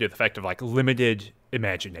something to do with the fact of like limited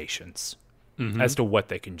imaginations as to what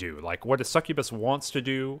they can do. Like what a succubus wants to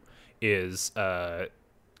do is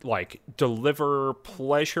like deliver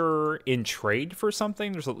pleasure in trade for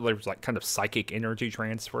something. There's like kind of psychic energy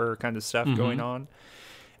transfer kind of stuff going on.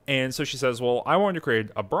 And so she says, well, I want to create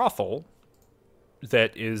a brothel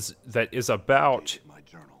that is about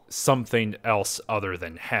something else other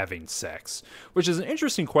than having sex, which is an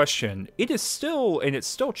interesting question. It's still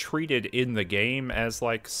treated in the game as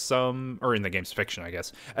like or in the game's fiction, I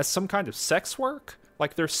guess, as some kind of sex work.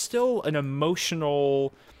 Like there's still an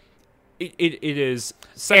emotional. It is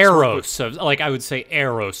sex eros of, like I would say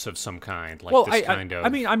eros of some kind. Like I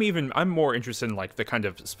mean, I'm more interested in like the kind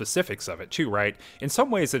of specifics of it too, right? In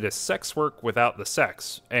some ways, it is sex work without the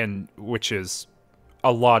sex, and which is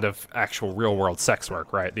a lot of actual real world sex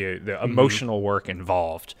work, right? The emotional work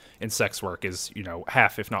involved in sex work is,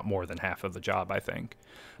 half, if not more than half of the job, I think,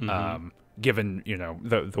 given,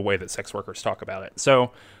 the way that sex workers talk about it.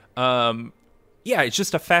 So, it's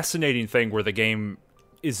just a fascinating thing where the game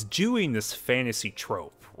is doing this fantasy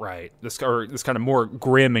trope, right? This kind of more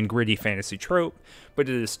grim and gritty fantasy trope, but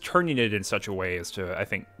it is turning it in such a way as to, I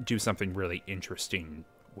think, do something really interesting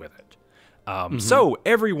with it. So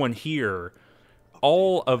everyone here,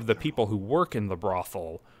 all of the people who work in the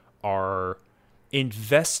brothel are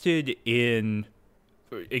invested in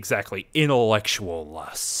intellectual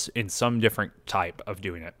lusts in some different type of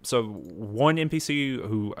doing it. So one NPC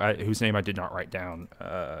whose name I did not write down,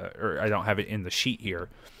 or I don't have it in the sheet here,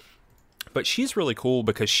 But she's really cool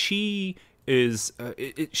because she is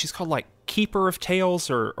she's called like Keeper of Tales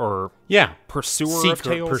or Yeah. Pursuer of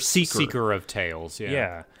Tales, Seeker of Tales,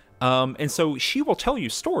 yeah. Yeah. And so she will tell you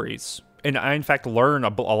stories. And I, in fact, learn a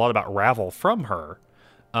lot about Ravel from her,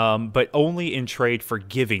 but only in trade for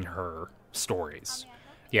giving her stories.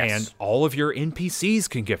 Yes. And all of your NPCs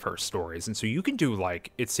can give her stories. And so you can do,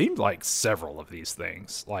 like, it seemed like several of these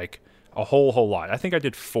things, like a whole lot. I think I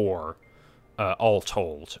did 4 all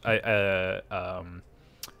told.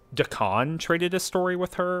 Dakan traded a story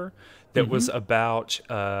with her that was about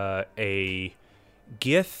a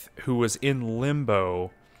Gith who was in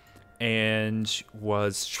limbo and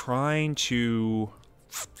was trying to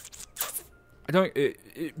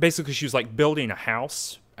basically she was like building a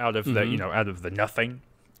house out of the out of the nothing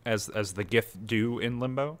as the Gith do in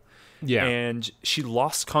limbo. Yeah. And she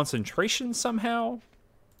lost concentration somehow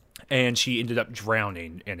and she ended up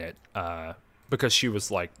drowning in it because she was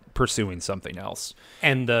like pursuing something else.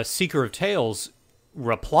 And the Seeker of Tales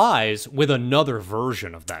replies with another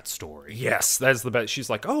version of that story. Yes, that's the best. She's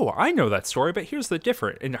like, oh, I know that story, but here's the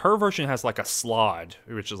different. And her version has like a Slod,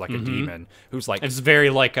 which is like a demon, who's like... It's very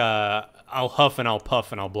like a I'll huff and I'll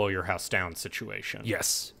puff and I'll blow your house down situation.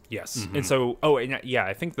 Yes. And so,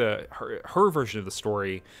 I think her version of the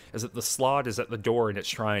story is that the Slod is at the door and it's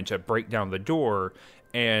trying to break down the door,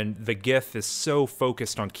 and the Gith is so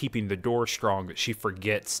focused on keeping the door strong that she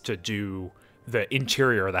forgets to do the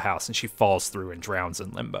interior of the house, and she falls through and drowns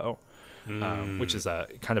in limbo, which is a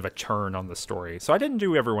kind of a turn on the story. So I didn't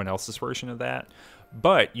do everyone else's version of that,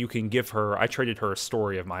 but you can give her... I traded her a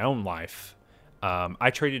story of my own life.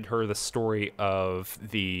 I traded her the story of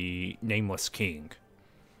the Nameless King.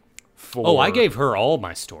 I gave her all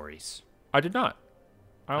my stories. I did not.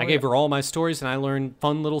 I gave her all my stories, and I learned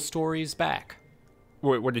fun little stories back.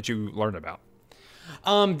 What did you learn about?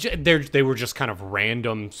 They were just kind of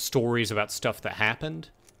random stories about stuff that happened.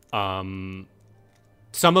 Some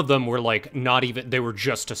of them were like not even... They were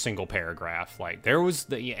just a single paragraph. Like there was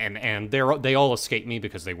and they all escaped me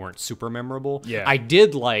because they weren't super memorable. Yeah. I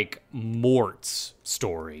did like Mort's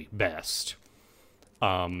story best.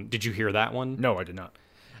 Did you hear that one? No, I did not.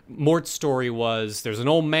 Mort's story was there's an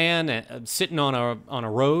old man sitting on a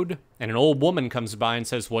road, and an old woman comes by and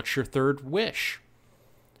says, "What's your third wish?"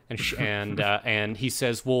 And he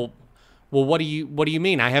says, "Well, what do you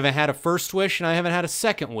mean? I haven't had a first wish and I haven't had a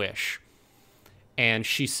second wish." And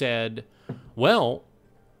she said, "Well,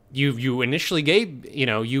 you initially gave,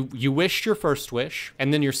 you wished your first wish,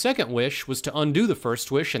 and then your second wish was to undo the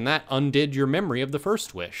first wish, and that undid your memory of the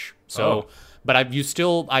first wish. So, but I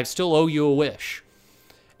still owe you a wish."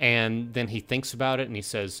 And then he thinks about it and he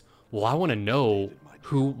says, "Well, I want to know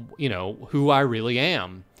who I really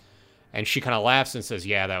am." And she kind of laughs and says,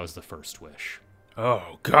 "Yeah, that was the first wish."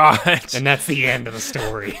 Oh, God. And that's the end of the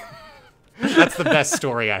story. That's the best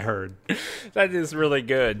story I heard. That is really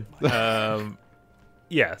good.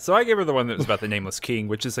 Yeah, so I gave her the one that was about the Nameless King,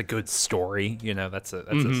 which is a good story. That's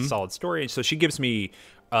a solid story. So she gives me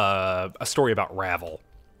a story about Ravel,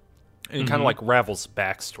 and kind of like Ravel's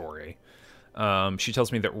backstory. She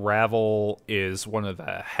tells me that Ravel is one of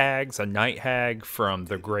the hags, a night hag from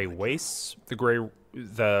the Grey Wastes,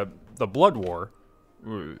 the Blood War,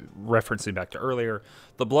 referencing back to earlier.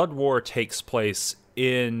 The Blood War takes place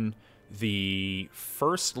in the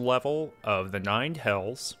first level of the Nine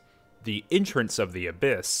Hells, the entrance of the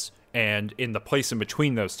Abyss, and in the place in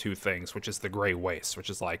between those two things, which is the Grey Waste, which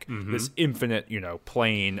is like this infinite,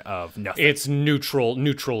 plane of nothing. It's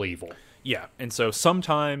neutral evil. Yeah, and so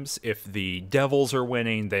sometimes if the devils are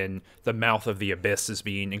winning, then the mouth of the abyss is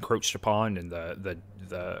being encroached upon, and if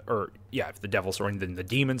the devils are winning, then the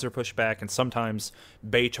demons are pushed back, and sometimes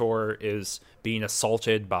Baator is being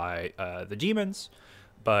assaulted by the demons,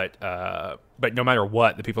 but no matter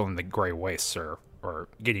what, the people in the Grey Wastes are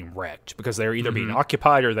getting wrecked because they're either being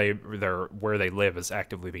occupied or they're where they live is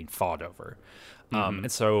actively being fought over.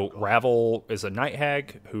 And so Ravel is a night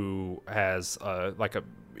hag who has a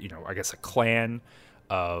clan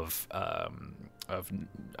of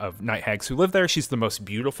night hags who live there. She's the most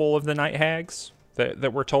beautiful of the night hags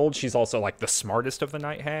that we're told. She's also like the smartest of the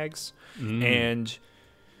night hags. And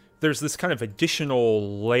there's this kind of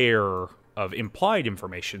additional layer of implied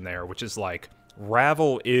information there, which is like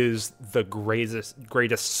Ravel is the greatest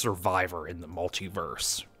survivor in the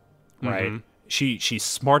multiverse, right? She's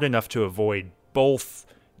smart enough to avoid both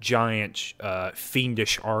giant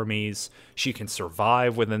fiendish armies. She can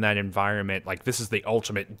survive within that environment. Like, this is the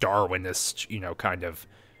ultimate Darwinist, kind of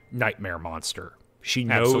nightmare monster. She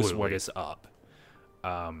knows what is up.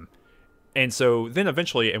 And so then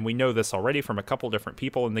eventually, and we know this already from a couple different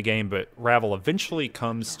people in the game, but Ravel eventually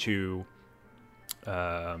comes to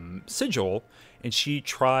Sigil, and she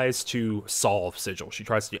tries to solve Sigil. She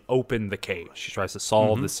tries to open the cage. She tries to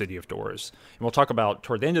solve the City of Doors. And we'll talk about,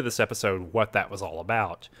 toward the end of this episode, what that was all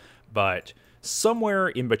about. But somewhere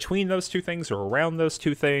in between those two things, or around those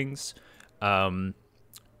two things, the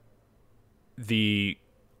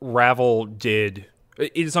Ravel did...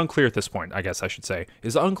 It is unclear at this point, I guess I should say. It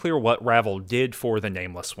is unclear what Ravel did for the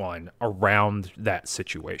Nameless One around that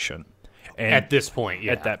situation. And at this point,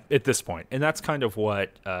 yeah. At this point. And that's kind of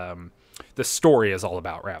what the story is all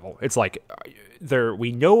about, Ravel. It's like,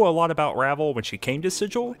 we know a lot about Ravel when she came to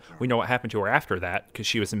Sigil. We know what happened to her after that, because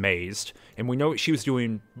she was amazed. And we know what she was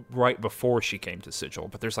doing right before she came to Sigil.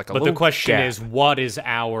 But there's like a little But the question gap. is, what is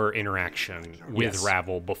our interaction with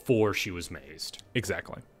Ravel before she was mazed?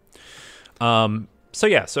 Exactly.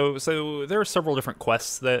 So there are several different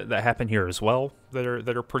quests that happen here as well that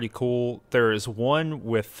are pretty cool. There is one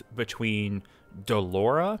between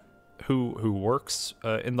Delora, who works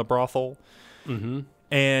in the brothel,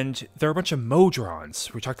 and there are a bunch of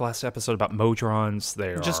Modrons. We talked last episode about Modrons.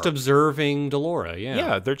 They're just observing Delora.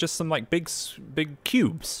 Yeah, they're just some like big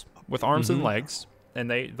cubes with arms and legs, and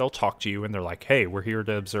they'll talk to you and they're like, "Hey, we're here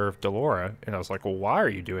to observe Delora." And I was like, "Well, why are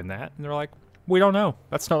you doing that?" And they're like, "We don't know.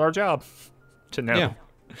 That's not our job to know." Yeah.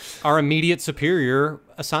 Our immediate superior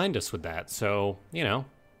assigned us with that, so,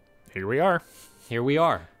 Here we are.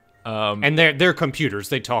 And they're computers.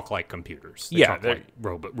 They talk like computers. They talk like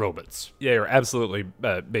robots. Yeah, they're absolutely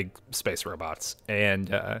big space robots. And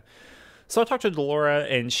so I talked to Delora,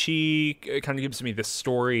 and she kind of gives me this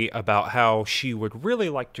story about how she would really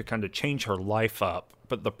like to kind of change her life up.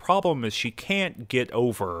 But the problem is she can't get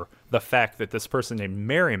over the fact that this person named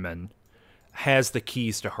Merriman has the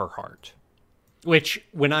keys to her heart. Which,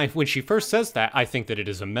 when she first says that, I think that it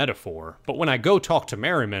is a metaphor. But when I go talk to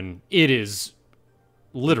Merriman, it is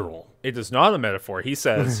literal. It is not a metaphor. He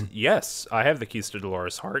says, "Yes, I have the keys to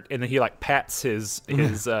Delora's heart," and then he like pats his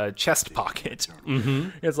chest pocket.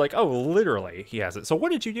 It's like, oh, literally, he has it. So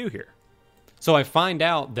what did you do here? So I find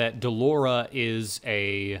out that Delora is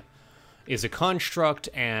a construct,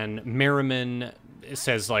 and Merriman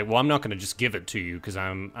says, like, well, I'm not going to just give it to you because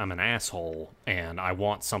I'm an asshole and I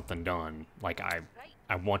want something done. Like,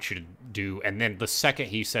 I want you to do. And then the second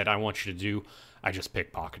he said, I want you to do, I just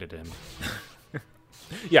pickpocketed him.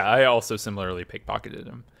 Yeah, I also similarly pickpocketed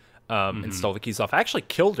him and stole the keys off. I actually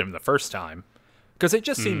killed him the first time because it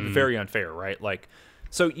just seemed very unfair, right? Like,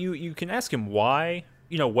 so you can ask him why,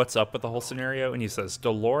 what's up with the whole scenario. And he says,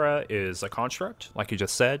 Delora is a construct, like you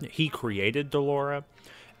just said. He created Delora.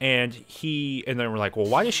 And then we're like, well,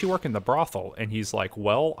 why does she work in the brothel? And he's like,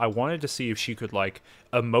 well, I wanted to see if she could like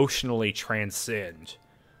emotionally transcend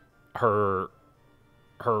her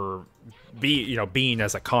being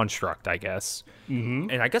as a construct, I guess.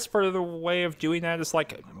 And I guess part of the way of doing that is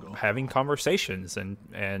like having conversations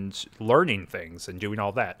and learning things and doing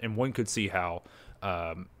all that. And one could see how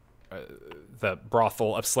the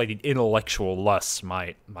brothel of slating intellectual lusts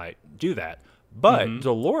might do that. But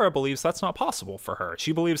Delora believes that's not possible for her.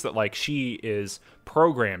 She believes that like she is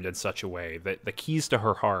programmed in such a way that the keys to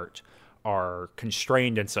her heart are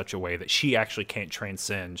constrained in such a way that she actually can't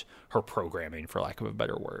transcend her programming, for lack of a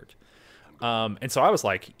better word. And so I was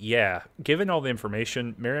like, yeah, given all the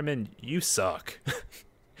information, Merriman, you suck.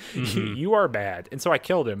 You are bad. And so I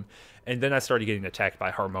killed him. And then I started getting attacked by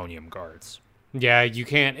Harmonium guards. Yeah, you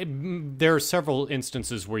can't. There are several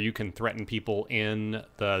instances where you can threaten people in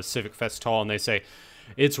the Civic Fest Hall, and they say,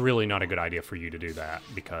 it's really not a good idea for you to do that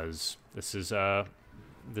because this is a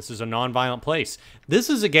non-violent place. This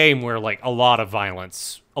is a game where like a lot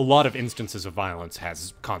of instances of violence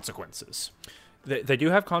has consequences. They do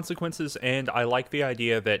have consequences, and I like the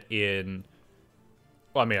idea that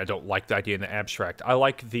I don't like the idea in the abstract. I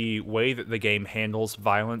like the way that the game handles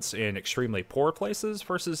violence in extremely poor places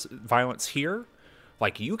versus violence here.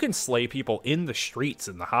 Like, you can slay people in the streets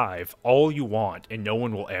in the Hive all you want, and no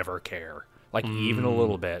one will ever care. Like, even a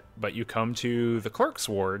little bit. But you come to the Clerk's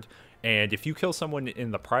Ward, and if you kill someone in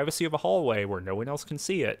the privacy of a hallway where no one else can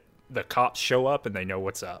see it, the cops show up and they know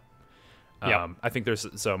what's up. Yep. I think there's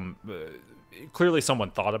some... clearly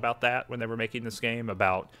someone thought about that when they were making this game,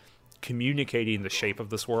 about communicating the shape of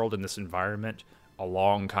this world and this environment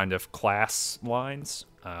along kind of class lines.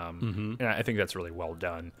 And I think that's really well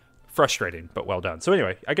done. Frustrating, but well done. So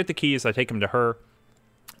anyway, I get the keys, I take them to her,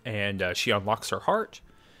 and she unlocks her heart.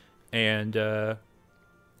 And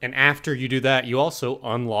after you do that, you also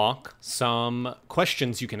unlock some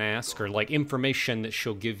questions you can ask, or like information that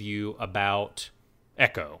she'll give you about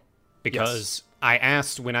Echo. Because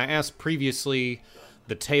when I asked previously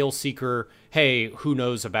the Tail Seeker, hey, who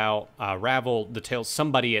knows about Ravel? The Tail.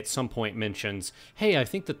 Somebody at some point mentions, hey, I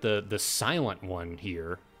think that the silent one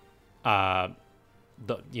here, she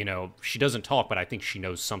doesn't talk, but I think she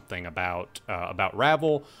knows something about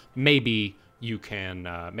Ravel. Maybe you can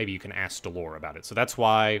ask Delora about it. So that's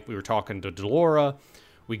why we were talking to Delora.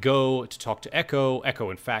 We go to talk to Echo.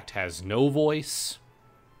 Echo, in fact, has no voice.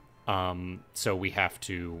 So we have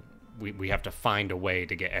to find a way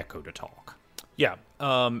to get Echo to talk. Yeah.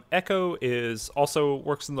 Echo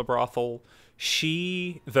works in the brothel.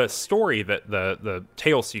 The story that the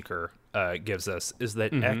Tail Seeker gives us is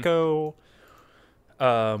that Echo,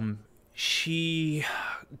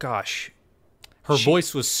 her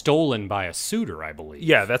voice was stolen by a suitor, I believe.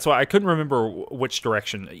 Yeah, that's why I couldn't remember which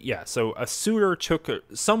direction. Yeah, so a suitor took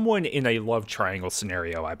someone in a love triangle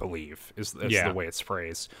scenario, I believe, is the way it's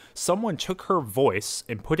phrased. Someone took her voice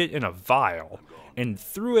and put it in a vial and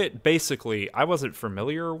threw it, basically, I wasn't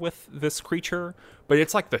familiar with this creature, but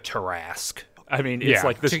it's like the Tarrasque. I mean, it's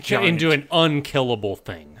like this giant... into an unkillable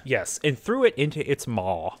thing. Yes, and threw it into its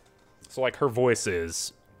maw. So, like, her voice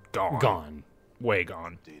is gone. Gone. Way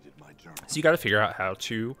gone. So you got to figure out how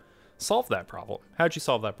to solve that problem. How'd you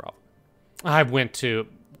solve that problem? I went to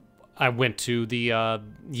the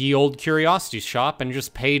Ye Old Curiosity shop and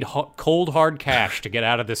just paid cold hard cash to get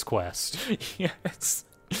out of this quest. Yes.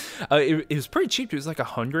 It was pretty cheap. It was like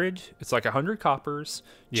 100. It's like 100 coppers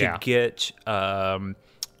to get a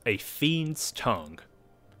fiend's tongue.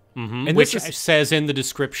 Mm-hmm. And which says in the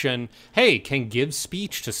description, hey, can give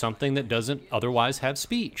speech to something that doesn't otherwise have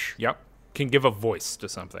speech. Yep. Can give a voice to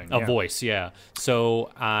something. A voice, yeah.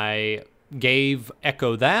 So I gave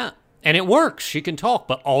Echo that, and it works. She can talk,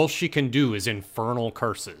 but all she can do is infernal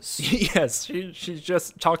curses. Yes, she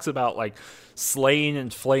just talks about, like, slaying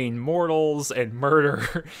and flaying mortals and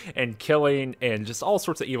murder and killing and just all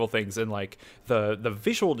sorts of evil things. And, like, the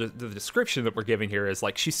visual, the description that we're giving here is,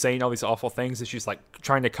 like, she's saying all these awful things and she's, like,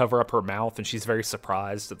 trying to cover up her mouth, and she's very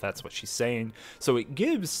surprised that that's what she's saying. So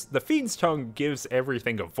the fiend's tongue gives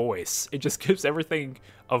everything a voice. It just gives everything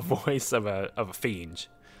a voice of a fiend,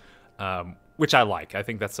 which I like. I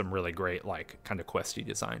think that's some really great, like, kind of questy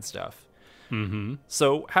design stuff. Mm-hmm.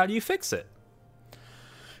 So how do you fix it?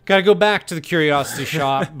 Gotta go back to the Curiosity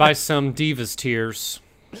shop, buy some Diva's Tears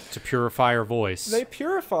to purify her voice. They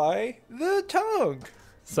purify the tongue.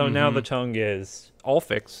 So now the tongue is all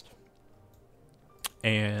fixed.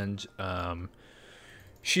 And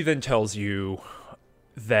she then tells you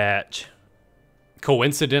that...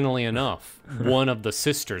 Coincidentally enough, one of the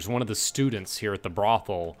students here at the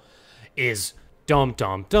brothel is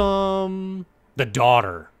the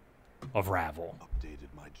daughter of Ravel.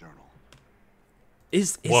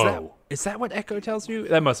 Is that what Echo tells you?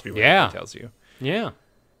 That must be what Echo tells you. Yeah.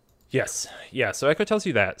 Yes. Yeah, so Echo tells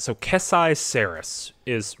you that. So Kesai Saris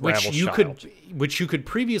is Ravel's child. Which you could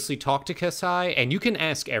previously talk to Kesai, and you can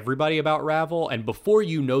ask everybody about Ravel, and before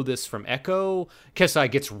you know this from Echo, Kesai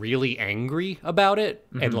gets really angry about it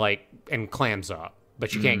and clams up,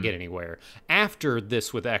 but you can't get anywhere. After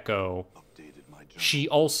this with Echo, she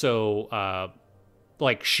also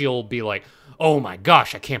she'll be like, oh my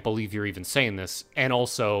gosh, I can't believe you're even saying this, and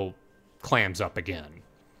also clams up again.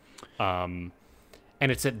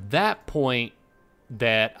 And it's at that point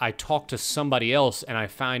that I talk to somebody else and I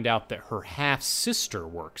find out that her half-sister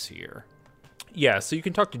works here. Yeah, so you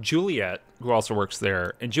can talk to Juliet, who also works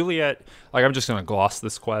there. And Juliet, like, I'm just going to gloss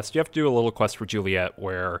this quest. You have to do a little quest for Juliet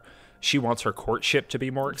where she wants her courtship to be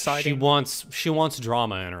more exciting. She wants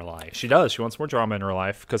drama in her life. She does. She wants more drama in her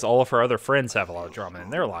life because all of her other friends have a lot of drama in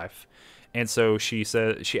their life. And so she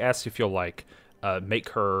asks if you'll, like, make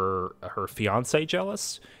her fiance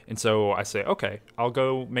jealous. And so I say, okay, I'll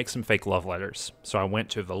go make some fake love letters. So I went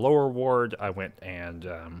to the lower ward. I went and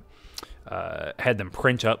had them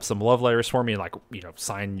print up some love letters for me and, like,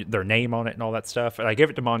 sign their name on it and all that stuff. And I gave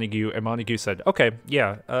it to Montague, and Montague said, okay,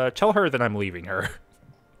 yeah, tell her that I'm leaving her.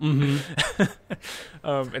 Mm-hmm.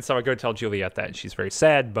 And so I go tell Juliet that, and she's very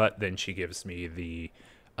sad, but then she gives me the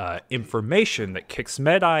information that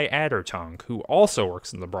Kixmedi Addertongue, who also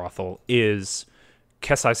works in the brothel, is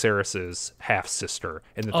Kesai Saris's half-sister,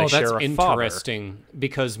 and that they share a father. That's interesting,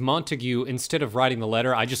 because Montague, instead of writing the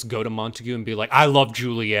letter, I just go to Montague and be like, I love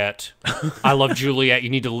Juliet. I love Juliet. You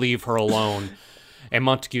need to leave her alone. And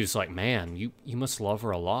Montague's like, man, you must love her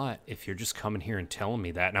a lot if you're just coming here and telling me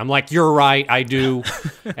that. And I'm like, you're right, I do.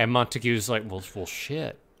 And Montague's like, well,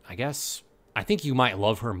 shit, I guess I think you might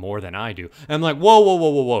love her more than I do. And I'm like,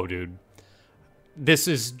 whoa, dude. This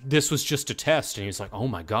was just a test. And he's like, oh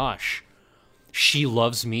my gosh. She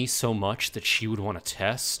loves me so much that she would want to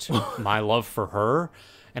test my love for her.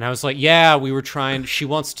 And I was like, yeah, we were trying. She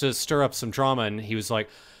wants to stir up some drama. And he was like,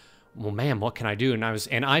 well, ma'am, what can I do?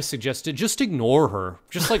 And I suggested just ignore her.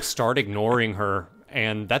 Just like start ignoring her.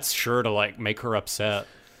 And that's sure to like make her upset.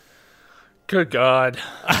 Good God.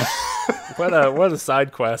 What a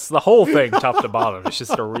side quest. The whole thing, top to bottom, is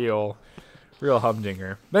just a real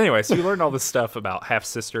humdinger. But anyway, so you learn all this stuff about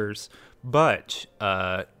half-sisters, but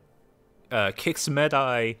Kix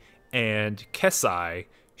Medai and Kesai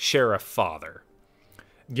share a father.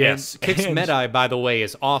 Yes, Kix Medai, by the way,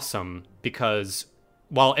 is awesome because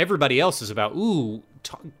while everybody else is about,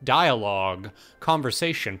 dialogue,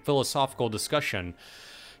 conversation, philosophical discussion,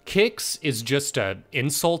 Kix is just an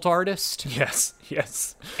insult artist. Yes.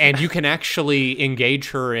 And you can actually engage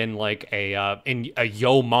her in like a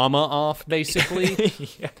yo mama off, basically.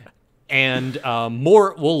 Yeah. And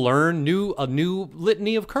Mort will learn a new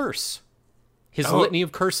litany of curse. His litany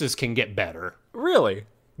of curses can get better. Really?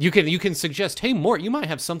 You can suggest, hey Mort, you might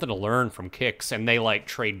have something to learn from Kix, and they like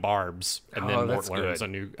trade barbs, and then Mort learns a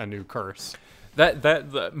new curse.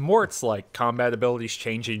 That Mort's like combat abilities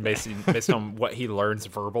changing based on what he learns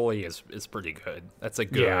verbally is pretty good. That's a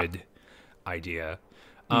good idea.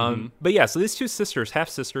 But yeah, so these two sisters, half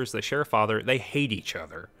sisters, they share a father. They hate each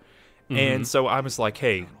other, and so I was like,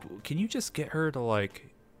 hey, can you just get her to like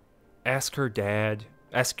ask your dad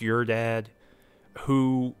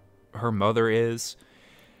who her mother is?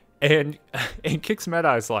 And Kix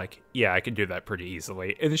Medai's like, yeah, I can do that pretty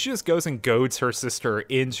easily. And then she just goes and goads her sister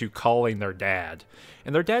into calling their dad.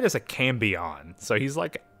 And their dad is a Cambion. So he's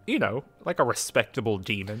like, like a respectable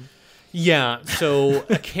demon. Yeah, so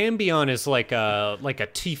a Cambion is like a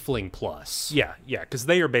tiefling plus. Yeah, because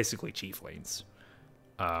they are basically chieflings.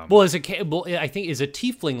 I think, is a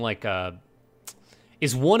tiefling like a...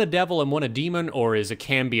 Is one a devil and one a demon, or is a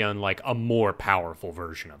Cambion like a more powerful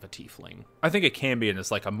version of a tiefling? I think a Cambion is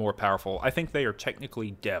like a more powerful... I think they are technically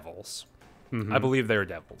devils. I believe they are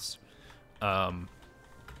devils.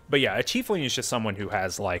 But yeah, a tiefling is just someone who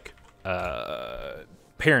has like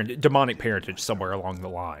demonic parentage somewhere along the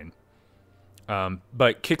line.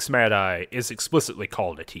 But Kix Medai is explicitly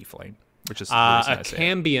called a tiefling, which is a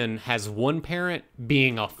Cambion has one parent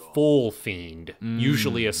being a full fiend,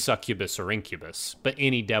 usually a succubus or incubus, but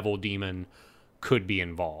any devil demon could be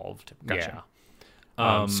involved. Gotcha.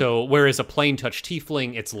 Yeah. So whereas a plain touch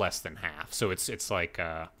tiefling, it's less than half. So it's like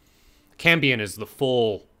Cambion is the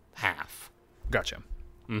full half. Gotcha.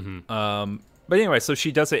 But anyway, so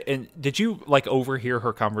she does it. And did you like overhear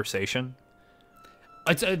her conversation?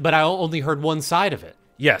 But I only heard one side of it.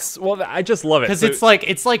 Yes. Well, I just love it. Because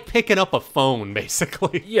it's like picking up a phone,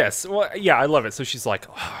 basically. Yes. Well, yeah, I love it. So she's like,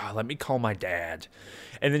 let me call my dad.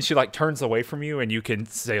 And then she like turns away from you and you can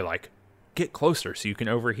say like, get closer so you can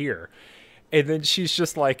overhear. And then she's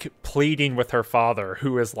just like pleading with her father,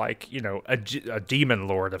 who is like, a demon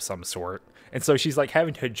lord of some sort. And so she's like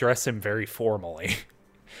having to address him very formally.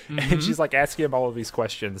 And she's like asking him all of these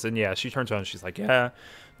questions. And yeah, she turns around and she's like, yeah,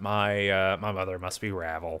 my mother must be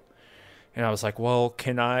Ravel. And I was like, well,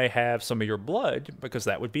 can I have some of your blood? Because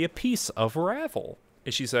that would be a piece of Ravel.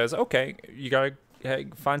 And she says, okay, you got to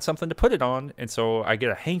find something to put it on. And so I get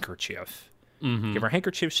a handkerchief. Give her a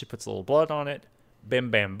handkerchief. She puts a little blood on it. Bim,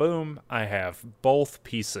 bam, boom. I have both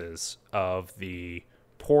pieces of the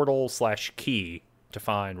portal/key to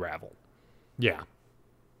find Ravel. Yeah.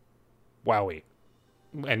 Wowie.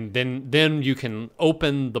 And then you can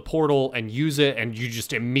open the portal and use it, and you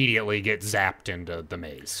just immediately get zapped into the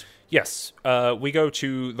maze. Yes, we go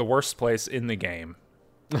to the worst place in the game.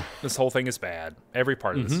 This whole thing is bad. Every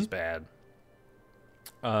part of this is bad.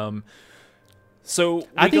 So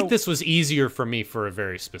I think this was easier for me for a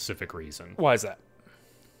very specific reason. Why is that?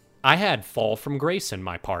 I had Fall from Grace in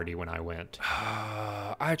my party when I went.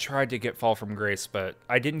 I tried to get Fall from Grace, but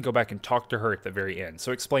I didn't go back and talk to her at the very end.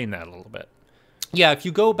 So explain that a little bit. Yeah, if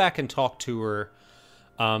you go back and talk to her,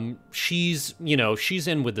 she's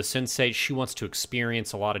in with the sensei. She wants to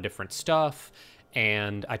experience a lot of different stuff.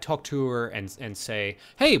 And I talk to her and say,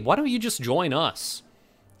 hey, why don't you just join us?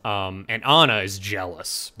 And Anna is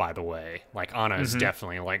jealous, by the way. Like, Anna is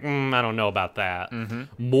definitely like, I don't know about that.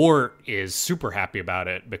 Mort is super happy about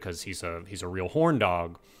it because he's a real horn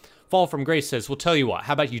dog. Fall from Grace says, well, tell you what,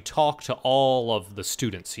 how about you talk to all of the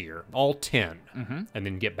students here, all 10, and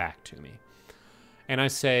then get back to me. And I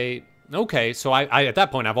say, okay. So I at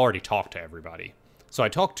that point, I've already talked to everybody. So I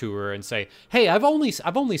talk to her and say, hey, I've only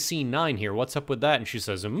seen 9 here. What's up with that? And she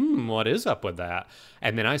says, what is up with that?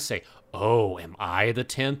 And then I say, oh, am I the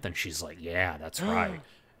 10th? And she's like, yeah, that's right.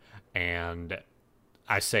 And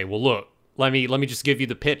I say, well, look, let me just give you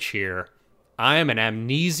the pitch here. I am an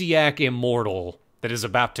amnesiac immortal that is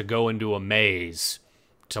about to go into a maze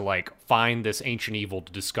to like find this ancient evil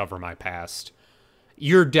to discover my past.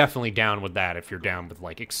 You're definitely down with that if you're down with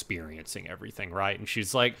like experiencing everything, right? And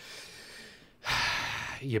she's like,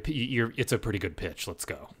 it's a pretty good pitch. Let's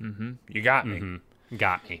go. Mm-hmm. You got me. Mm-hmm.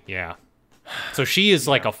 Got me. Yeah. So she is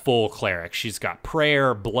like a full cleric. She's got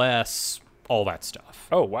prayer, bless, all that stuff.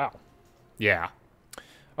 Oh, wow. Yeah.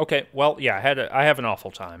 Okay. Well, yeah, I have an awful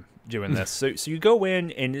time doing this. So you go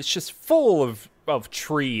in and it's just full of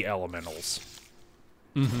tree elementals.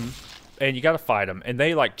 Mm-hmm. And you got to fight them. And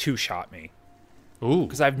they like two-shot me. Ooh.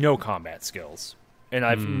 Because I have no combat skills. And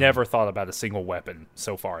I've never thought about a single weapon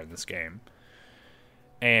so far in this game.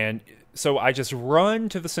 And so I just run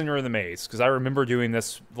to the center of the maze, because I remember doing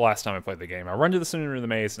this the last time I played the game. I run to the center of the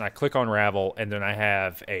maze, and I click on Ravel, and then I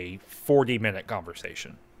have a 40-minute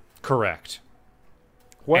conversation. Correct.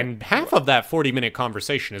 What? And half of that 40-minute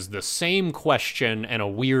conversation is the same question and a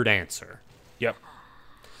weird answer. Yep.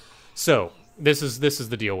 So, this is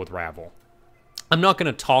the deal with Ravel. I'm not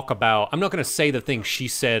going to say the things she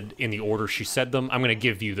said in the order she said them. I'm going to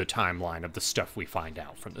give you the timeline of the stuff we find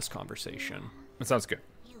out from this conversation. That sounds good.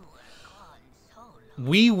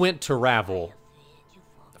 We went to Ravel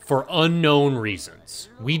for unknown reasons.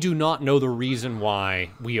 We do not know the reason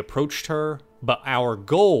why we approached her, but our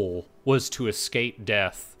goal was to escape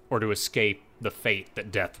death, or to escape the fate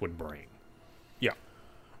that death would bring. Yeah.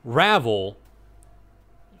 Ravel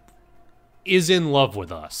is in love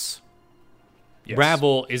with us. Yes.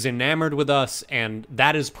 Ravel is enamored with us, and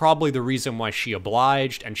that is probably the reason why she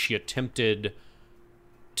obliged and she attempted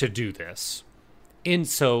to do this. And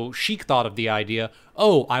so she thought of the idea,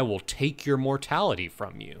 oh, I will take your mortality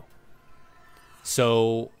from you.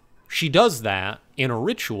 So she does that in a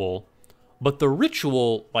ritual, but the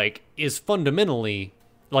ritual, like, is fundamentally,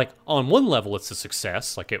 like, on one level it's a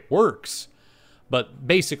success, like, it works. But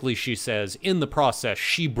basically, she says, in the process,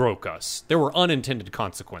 she broke us. There were unintended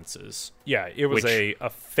consequences. Yeah, it was a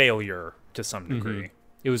failure to some degree. Mm-hmm.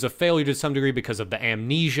 It was a failure to some degree because of the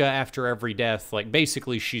amnesia after every death. Like,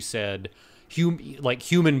 basically, she said,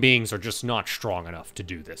 human beings are just not strong enough to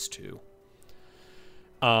do this to.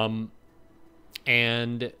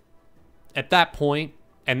 And at that point,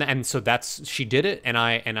 and so she did it, and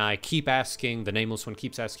I keep asking, the nameless one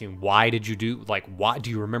keeps asking, why did you do, like, why, do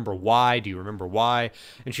you remember why? Do you remember why?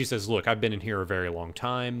 And she says, look, I've been in here a very long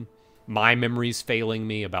time. My memory's failing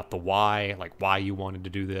me about the why, like why you wanted to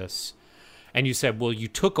do this. And you said, well, you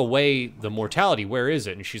took away the mortality. Where is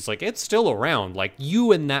it? And she's like, it's still around. Like,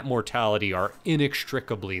 you and that mortality are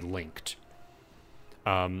inextricably linked.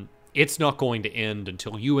 It's not going to end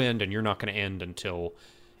until you end, and you're not going to end until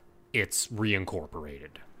it's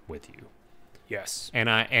reincorporated with you. Yes. And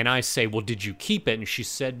I say, well, did you keep it? And she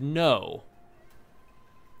said, no.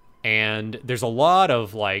 And there's a lot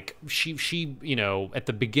of, like, she you know, at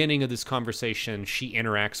the beginning of this conversation, she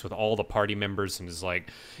interacts with all the party members and is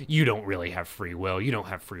like, you don't really have free will,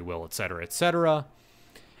 et cetera, et cetera.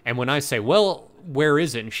 And when I say, well, where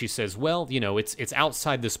is it? And she says, well, you know, it's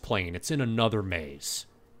outside this plane. It's in another maze.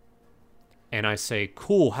 And I say,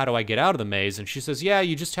 cool, how do I get out of the maze? And she says, yeah,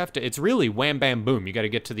 you just have to, it's really wham, bam, boom. You got to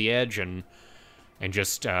get to the edge and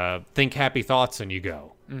just think happy thoughts and you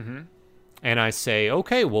go. Mm-hmm. And I say,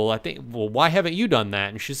 okay, well, why haven't you done that?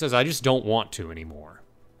 And she says, I just don't want to anymore.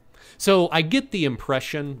 So I get the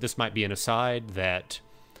impression, this might be an aside, that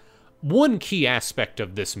one key aspect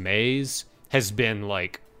of this maze has been,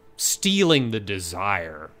 like, stealing the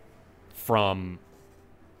desire from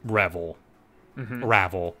Ravel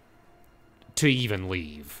to even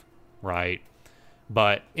leave, right?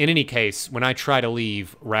 But in any case, when I try to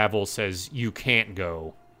leave, Ravel says, you can't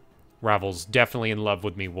go. Ravel's definitely in love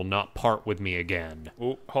with me, will not part with me again.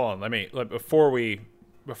 Ooh, hold on, before we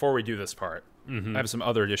do this part, I have some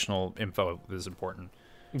other additional info that is important.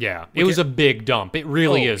 Yeah, it was a big dump. It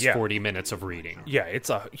really is 40 minutes of reading. Yeah, it's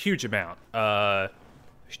a huge amount. The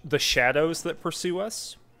shadows that pursue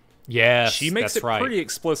us. Yes, she makes that's it pretty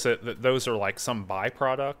explicit that those are like some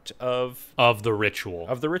byproduct of the ritual.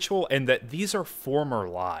 And that these are former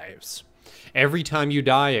lives. Every time you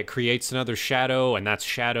die, it creates another shadow, and that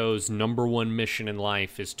shadow's number one mission in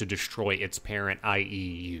life is to destroy its parent, i.e.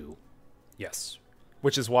 you. Yes.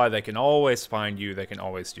 Which is why they can always find you, they can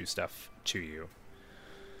always do stuff to you.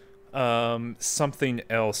 Something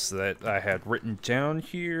else that I had written down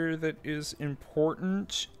here that is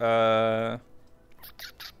important.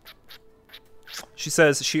 She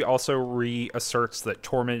says she also reasserts that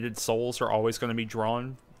tormented souls are always going to be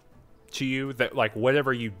drawn to you. That, like,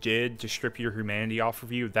 whatever you did to strip your humanity off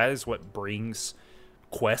of you, that is what brings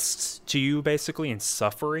quests to you, basically, and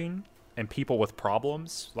suffering, and people with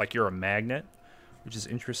problems. Like, you're a magnet, which is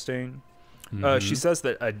interesting. She says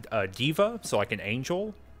that a diva, so like an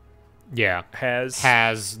angel, Yeah.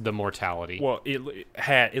 has the mortality. well, it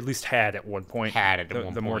had at least had at one point Had it at the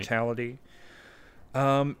one point. mortality.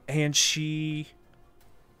 And she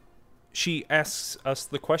asks us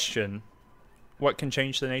the question, what can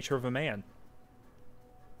change the nature of a man?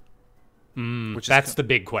 That's the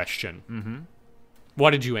big question. Mm-hmm.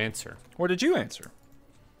 What did you answer? What did you answer?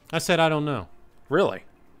 I said, I don't know. Really?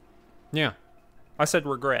 Yeah. I said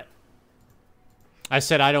regret. I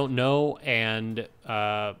said, I don't know, and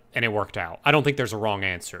it worked out. I don't think there's a wrong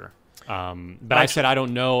answer. But I said, I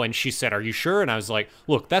don't know, and she said, are you sure? And I was like,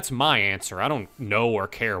 look, that's my answer. I don't know or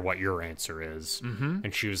care what your answer is. Mm-hmm.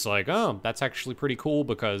 And she was like, oh, that's actually pretty cool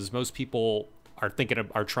because most people are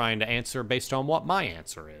trying to answer based on what my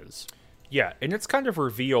answer is. Yeah, and it's kind of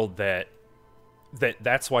revealed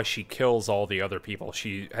that's why she kills all the other people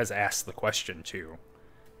she has asked the question to.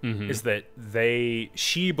 Mm-hmm. Is that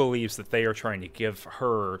she believes that they are trying to give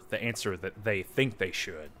her the answer that they think they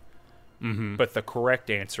should. Mm-hmm. But the correct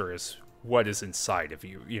answer is what is inside of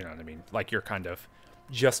you. You know what I mean? Like your kind of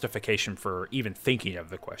justification for even thinking of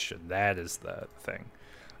the question. That is the thing.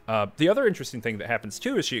 The other interesting thing that happens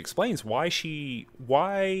too is she explains what she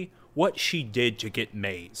did to get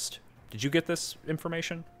mazed. Did you get this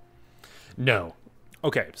information? No.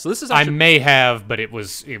 Okay, so this is actually... I may have, but it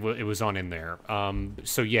was on in there.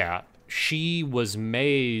 So yeah, she was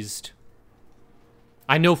mazed.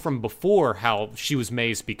 I know from before how she was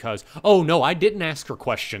mazed because, oh no, I didn't ask her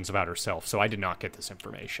questions about herself, so I did not get this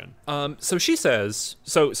information. So she says,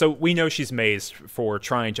 so we know she's mazed for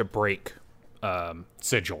trying to break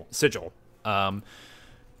Sigil. But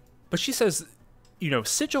she says,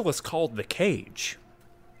 Sigil is called the cage.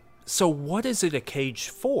 So what is it a cage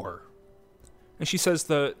for? And she says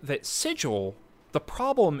that Sigil, the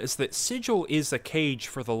problem is that Sigil is a cage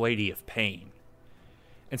for the Lady of Pain.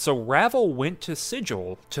 And so Ravel went to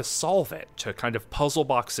Sigil to solve it, to kind of puzzle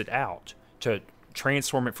box it out, to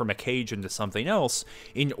transform it from a cage into something else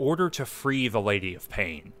in order to free the Lady of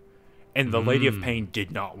Pain. And the Lady of Pain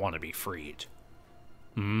did not want to be freed.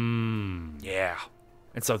 Yeah.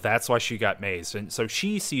 And so that's why she got mazed. And so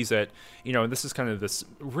she sees it, and this is kind of this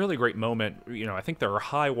really great moment. I think there are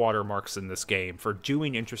high watermarks in this game for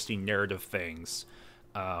doing interesting narrative things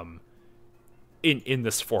in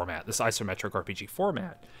this format, this isometric RPG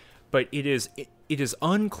format. But it is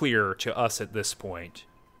unclear to us at this point,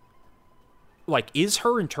 like, is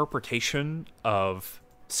her interpretation of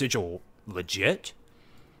Sigil legit?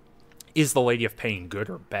 Is the Lady of Pain good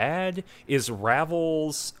or bad? Is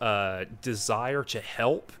Ravel's desire to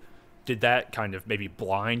help, did that kind of maybe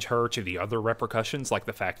blind her to the other repercussions? Like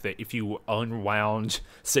the fact that if you unwound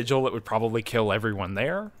Sigil, it would probably kill everyone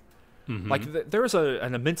there? Mm-hmm. Like there's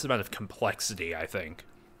an immense amount of complexity, I think,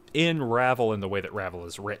 in Ravel and the way that Ravel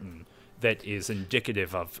is written that is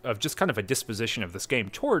indicative of just kind of a disposition of this game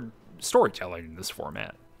toward storytelling in this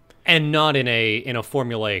format. And not in a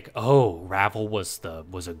formulaic, Ravel was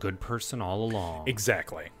a good person all along.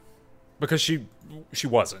 Exactly. Because she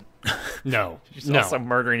wasn't. No. She's also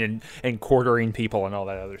murdering and quartering people and all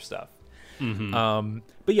that other stuff. Mm-hmm.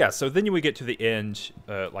 But yeah, so then we get to the end,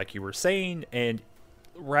 like you were saying, and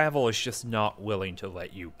Ravel is just not willing to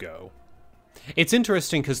let you go. It's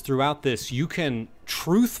interesting because throughout this, you can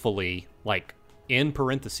truthfully, like, in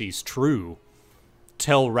parentheses, true,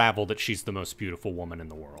 tell Ravel that she's the most beautiful woman in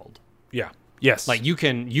the world. Yeah. Yes. Like you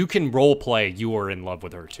can role play you are in love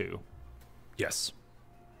with her too. Yes.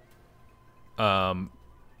 I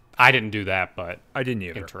didn't do that, but I didn't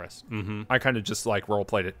either. Interesting. Mm-hmm. I kind of just like role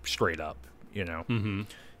played it straight up,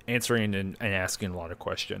 answering and asking a lot of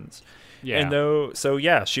questions. Yeah.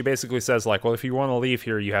 And she basically says like, well, if you want to leave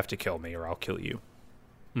here, you have to kill me or I'll kill you.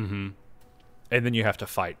 Mm-hmm. And then you have to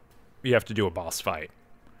fight. You have to do a boss fight.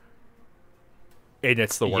 And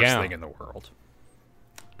it's the worst thing in the world.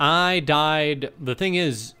 I died. The thing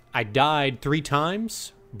is, I died 3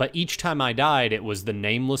 times, but each time I died, it was the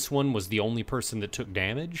nameless one was the only person that took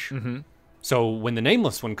damage. Mm-hmm. So when the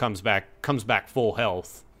nameless one comes back full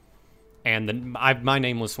health, and my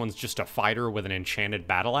nameless one's just a fighter with an enchanted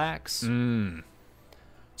battle axe.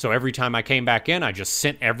 So every time I came back in, I just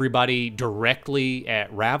sent everybody directly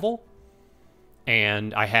at Ravel,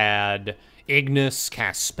 and I had Ignis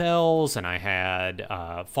cast spells, and I had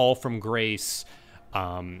Fall from Grace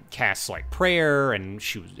cast like prayer, and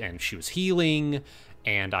she was healing,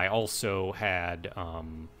 and I also had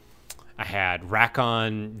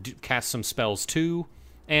Rakon cast some spells too,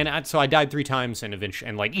 and so I died 3 times, and eventually,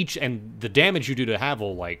 and like the damage you do to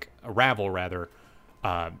Ravel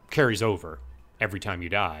carries over every time you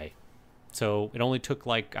die, so it only took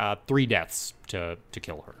like 3 deaths to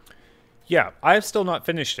kill her. Yeah, I have still not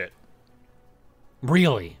finished it.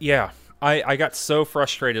 Really? Yeah. I got so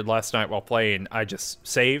frustrated last night while playing, I just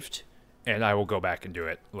saved, and I will go back and do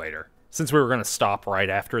it later. Since we were going to stop right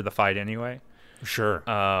after the fight anyway. Sure.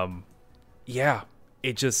 Yeah,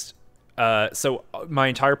 it just... so my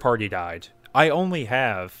entire party died. I only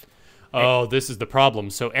have... Oh, this is the problem.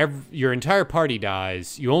 So your entire party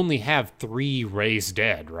dies. You only have 3 raised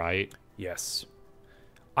dead, right? Yes.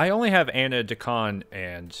 I only have Anna, Dakan,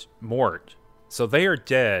 and Mort. So they are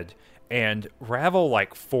dead, and Ravel,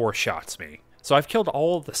 4-shots me. So I've killed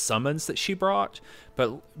all of the summons that she brought,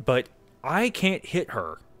 but I can't hit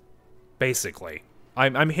her, basically.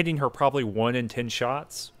 I'm hitting her probably 1 in 10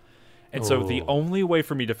 shots. And so the only way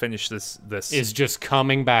for me to finish this is just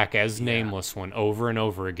coming back as Nameless One over and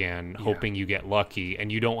over again, hoping you get lucky,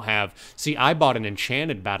 and you don't have... See, I bought an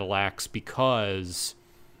enchanted battle axe because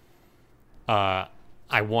I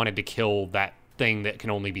wanted to kill that thing that can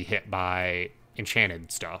only be hit by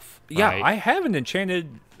enchanted stuff. Right? Yeah, I have an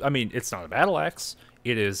enchanted... I mean, it's not a battle axe.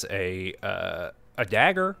 It is a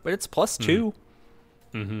dagger, but it's +2.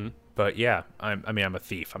 Mm-hmm. But yeah, I'm a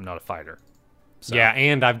thief. I'm not a fighter. So. Yeah,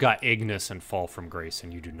 and I've got Ignis and Fall from Grace,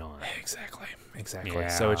 and you do not. Exactly. Yeah.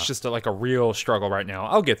 So it's just a real struggle right now.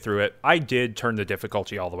 I'll get through it. I did turn the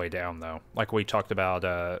difficulty all the way down, though. Like we talked about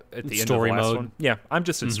at the story end of the last mode. one. Yeah, I'm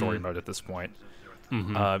just in story mode at this point.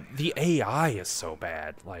 Mm-hmm. The AI is so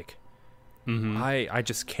bad. I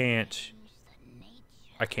just can't.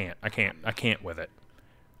 I can't with it.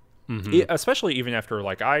 Mm-hmm. Especially even after,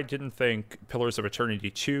 I didn't think Pillars of Eternity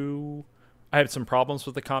 2... I had some problems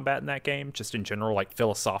with the combat in that game, just in general,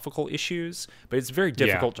 philosophical issues. But it's very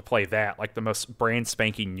difficult to play that, the most brand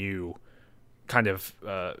spanking new kind of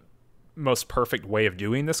most perfect way of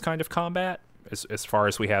doing this kind of combat, as far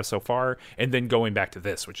as we have so far. And then going back to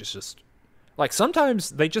this, which is just, sometimes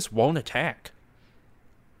they just won't attack.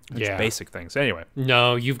 It's basic things. Anyway.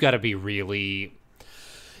 No, you've got to be really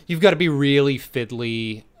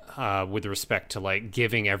fiddly with respect to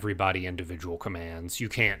giving everybody individual commands. You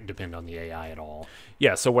can't depend on the AI at all.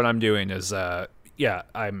 Yeah, so what I'm doing is I'm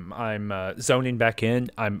zoning back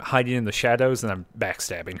in, I'm hiding in the shadows, and I'm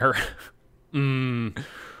backstabbing her.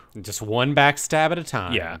 Just one backstab at a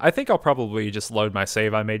time. Yeah, I think I'll probably just load my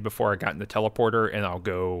save I made before I got in the teleporter, and I'll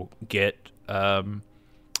go get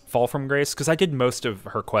Fall from Grace, because I did most of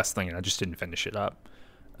her quest thing and I just didn't finish it up.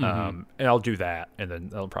 And I'll do that, and then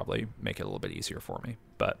that'll probably make it a little bit easier for me.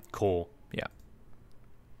 But cool. Yeah.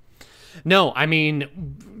 No, I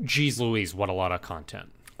mean, geez Louise, what a lot of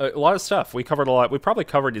content. A lot of stuff. We covered a lot. We probably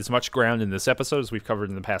covered as much ground in this episode as we've covered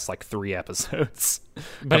in the past 3 episodes.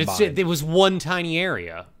 But it was one tiny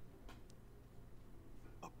area.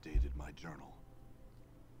 Updated my journal.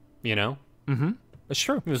 You know? Mm-hmm. It's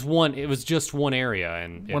true. It was just one area,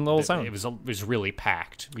 and one little zone. It was really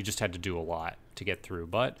packed. We just had to do a lot to get through.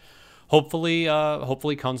 But hopefully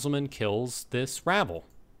Kunzelman kills this rabble.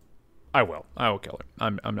 I will kill her.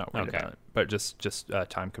 I'm not worried about it. But just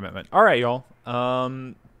time commitment. All right, y'all.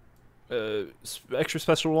 Extra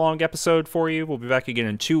special long episode for you. We'll be back again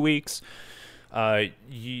in 2 weeks.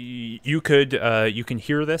 You can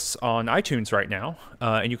hear this on iTunes right now,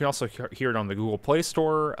 and you can also hear it on the Google Play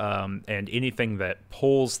Store, and anything that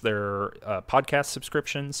pulls their podcast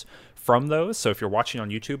subscriptions from those. So if you're watching on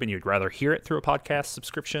YouTube and you'd rather hear it through a podcast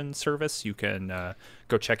subscription service, you can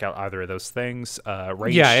go check out either of those things.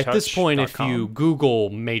 At this point, if you Google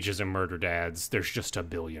Mages and Murder Dads, there's just a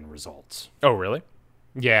billion results. Oh, really?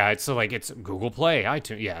 Yeah, it's Google Play,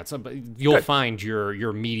 iTunes. Yeah, you'll find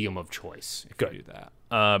your medium of choice if you do that.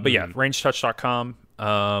 But yeah,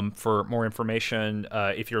 rangetouch.com for more information.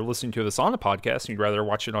 If you're listening to this on a podcast and you'd rather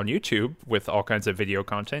watch it on YouTube with all kinds of video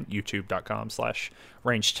content,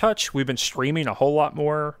 youtube.com/rangetouch. We've been streaming a whole lot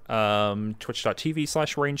more.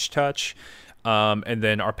 Twitch.tv/rangetouch. And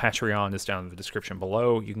then our Patreon is down in the description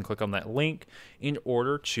below. You can click on that link in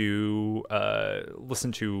order to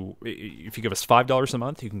listen to. If you give us $5 a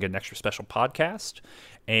month, you can get an extra special podcast.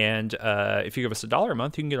 And if you give us $1 a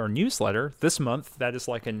month, you can get our newsletter. This month, that is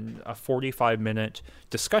a 45-minute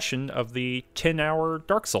discussion of the 10-hour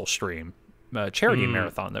Dark Souls stream charity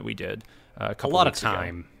marathon that we did a couple lot weeks of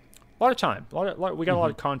time. Ago. A lot of time. We got a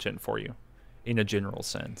lot of content for you in a general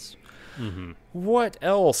sense. Mm-hmm. What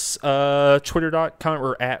else? Twitter.com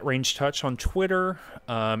or at rangetouch on Twitter.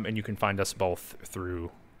 And you can find us both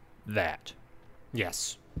through that.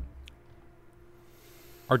 Yes.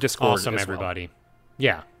 Our Discord awesome, as everybody. Well.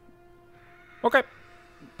 Yeah. Okay.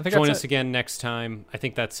 I think Join us again next time. I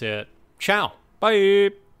think that's it. Ciao. Bye.